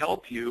that can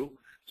help you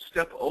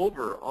step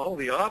over all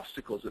the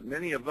obstacles that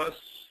many of us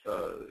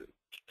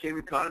came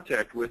in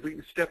contact with. We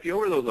can step you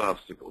over those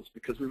obstacles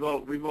because we've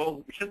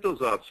all hit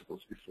those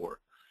obstacles before.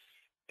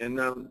 And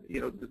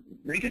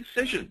make a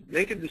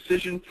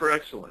decision for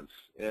excellence.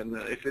 And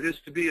if it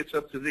is to be, it's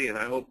up to thee. And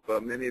I hope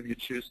many of you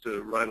choose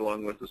to ride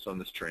along with us on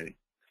this training.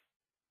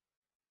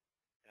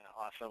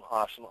 Awesome,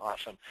 awesome,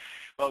 awesome.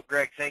 Well,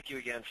 Greg, thank you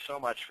again so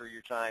much for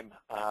your time.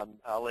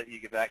 I'll let you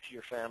get back to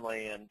your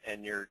family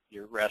and your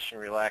rest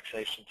and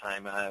relaxation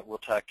time. We'll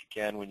talk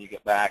again when you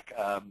get back.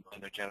 I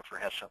know Jennifer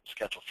has something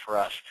scheduled for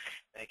us.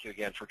 Thank you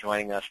again for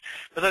joining us.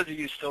 For those of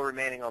you still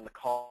remaining on the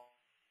call,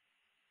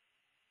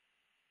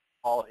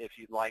 if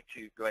you'd like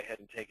to go ahead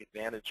and take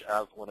advantage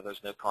of one of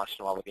those no-cost,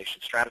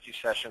 no-obligation strategy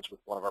sessions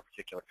with one of our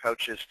particular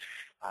coaches,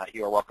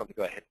 you are welcome to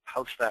go ahead and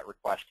post that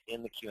request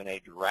in the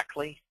Q&A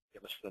directly.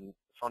 Give us the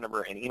phone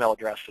number and email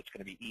address that's going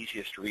to be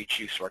easiest to reach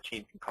you so our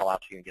team can call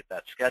out to you and get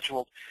that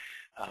scheduled.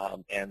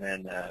 And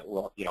then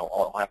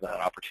I'll have that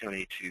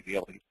opportunity to be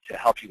able to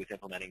help you with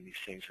implementing these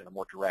things in a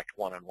more direct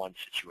one-on-one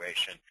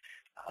situation,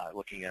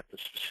 looking at the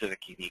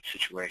specific unique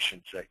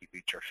situations that you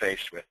each are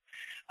faced with.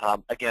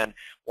 Again,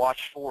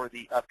 watch for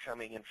the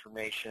upcoming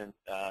information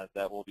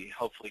that we'll be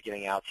hopefully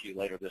getting out to you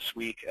later this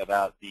week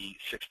about the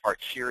 6-part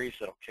series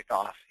that will kick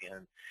off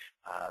in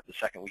the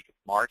second week of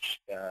March.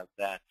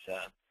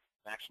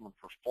 Maximum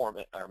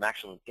Performance or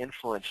Maximum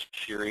Influence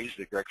series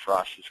that Greg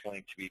Frost is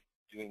going to be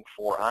doing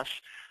for us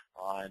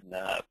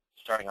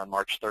starting on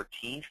March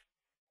 13th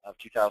of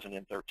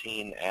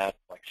 2013 at,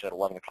 like I said,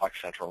 11 o'clock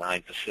Central,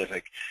 9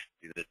 Pacific.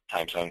 Do the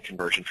time zone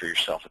conversion for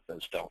yourself if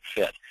those don't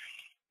fit.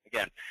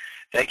 Again,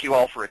 thank you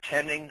all for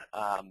attending.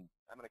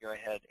 I'm going to go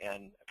ahead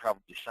and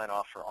probably sign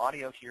off for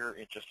audio here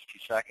in just a few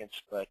seconds,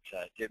 but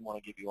did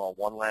want to give you all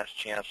one last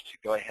chance to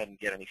go ahead and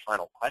get any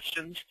final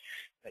questions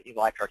that you'd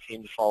like our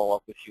team to follow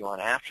up with you on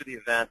after the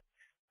event.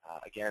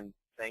 Again,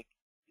 big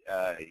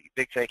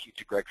thank you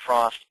to Greg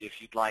Frost. If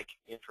you'd like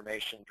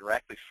information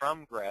directly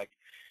from Greg,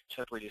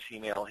 simply just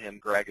email him,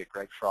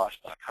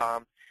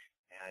 greg@gregfrost.com,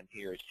 and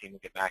he or his team will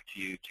get back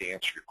to you to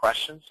answer your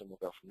questions, and we'll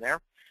go from there.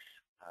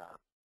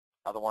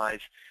 Otherwise,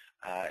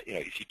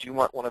 if you do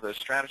want one of those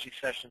strategy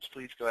sessions,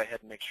 please go ahead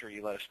and make sure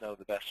you let us know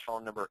the best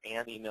phone number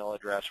and email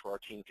address where our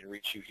team can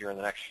reach you here in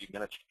the next few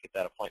minutes to get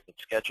that appointment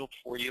scheduled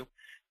for you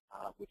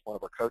with one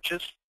of our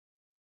coaches.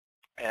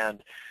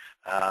 And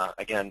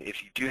again,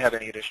 if you do have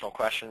any additional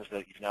questions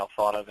that you've now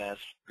thought of as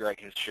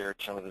Greg has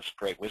shared some of this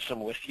great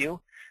wisdom with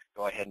you,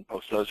 go ahead and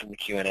post those in the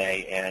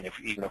Q&A. And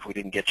even if we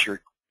didn't get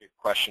your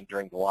question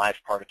during the live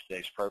part of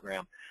today's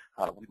program,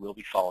 we will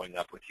be following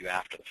up with you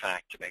after the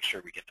fact to make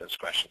sure we get those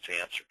questions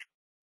answered.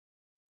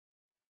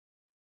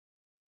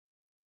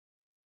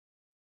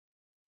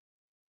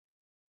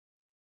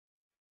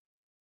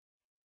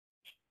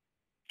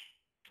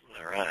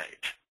 All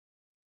right.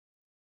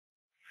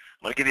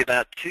 I'm going to give you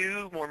about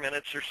 2 more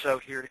minutes or so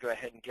here to go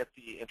ahead and get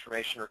the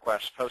information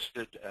request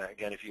posted.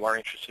 Again, if you are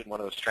interested in one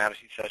of those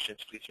strategy sessions,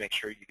 please make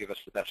sure you give us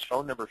the best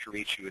phone number to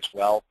reach you as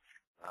well,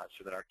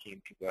 so that our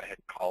team can go ahead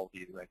and call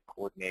you and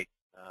coordinate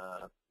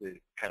the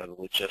kind of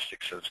the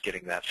logistics of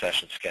getting that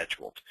session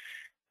scheduled.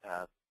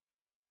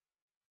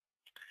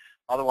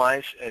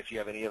 Otherwise, if you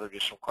have any other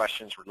additional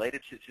questions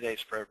related to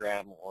today's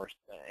program or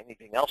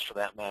anything else for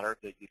that matter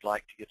that you'd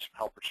like to get some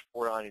help or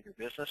support on in your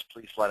business,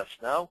 please let us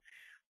know.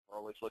 We're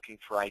always looking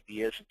for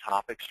ideas and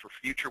topics for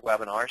future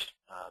webinars,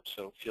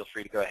 so feel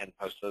free to go ahead and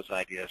post those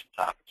ideas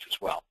and topics as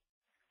well.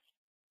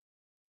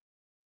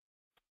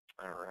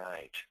 All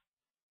right.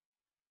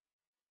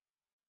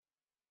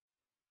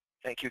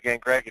 Thank you again,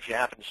 Greg. If you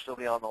happen to still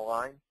be on the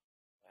line,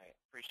 I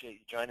appreciate you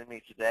joining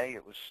me today.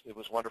 It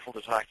was wonderful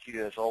to talk to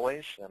you as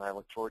always, and I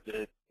look forward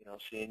to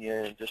seeing you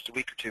in just a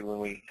week or two when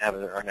we have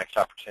our next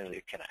opportunity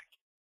to connect.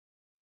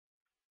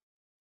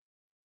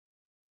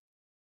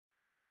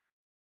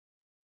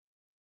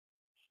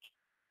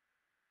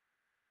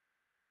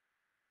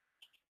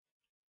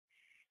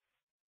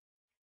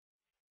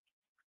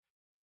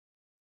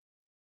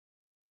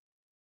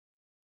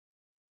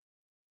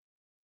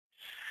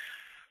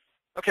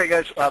 Okay,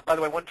 guys, by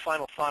the way, one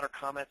final thought or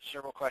comment.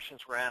 Several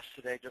questions were asked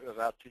today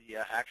about the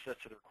access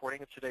to the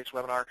recording of today's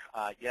webinar.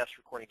 Yes,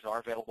 recordings are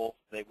available.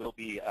 They will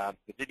be,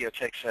 the video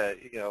takes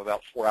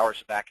about 4 hours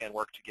of back-end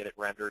work to get it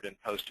rendered and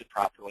posted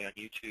properly on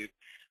YouTube.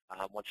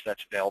 Once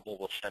that's available,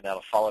 we'll send out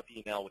a follow-up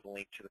email with a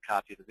link to the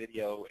copy of the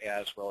video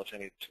as well as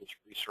any of the tools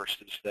and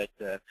resources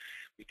that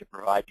we can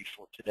provide you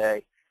for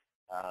today.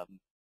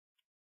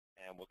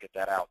 And we'll get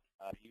that out.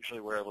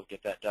 Usually we're able to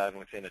get that done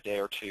within a day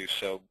or two,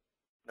 so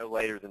no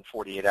later than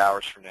 48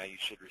 hours from now, you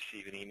should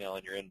receive an email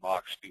in your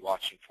inbox. Be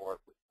watching for it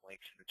with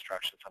links and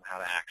instructions on how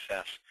to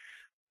access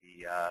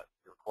the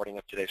recording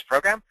of today's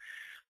program.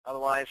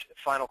 Otherwise,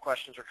 final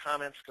questions or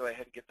comments, go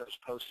ahead and get those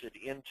posted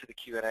into the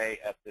Q&A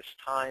at this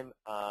time.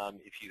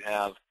 If you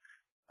have,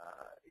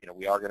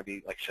 we are going to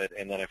be, like I said,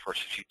 and then, of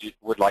course, if you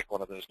would like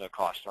one of those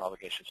no-cost,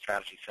 no-obligation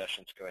strategy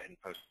sessions, go ahead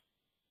and post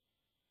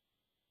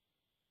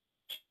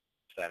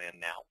that in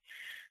now.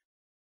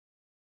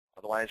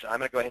 Otherwise, I'm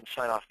going to go ahead and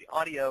sign off the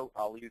audio.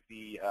 I'll leave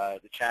the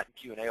chat and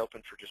Q&A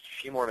open for just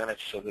a few more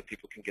minutes so that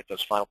people can get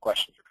those final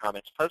questions or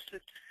comments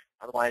posted.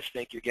 Otherwise,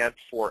 thank you again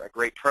for a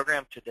great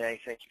program today.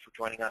 Thank you for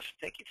joining us.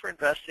 Thank you for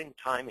investing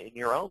time in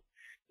your own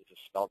business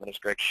development, as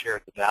Greg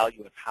shared the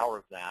value and power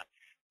of that.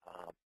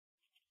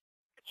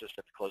 It's just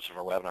at the close of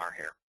our webinar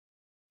here.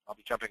 I'll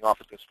be jumping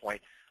off at this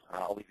point.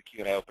 I'll leave the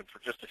Q&A open for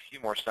just a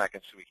few more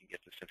seconds so we can get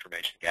this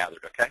information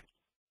gathered, okay?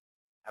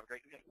 Have a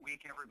great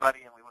week, everybody,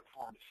 and we look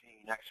forward to seeing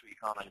you next week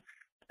on the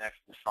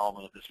next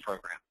installment of this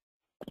program.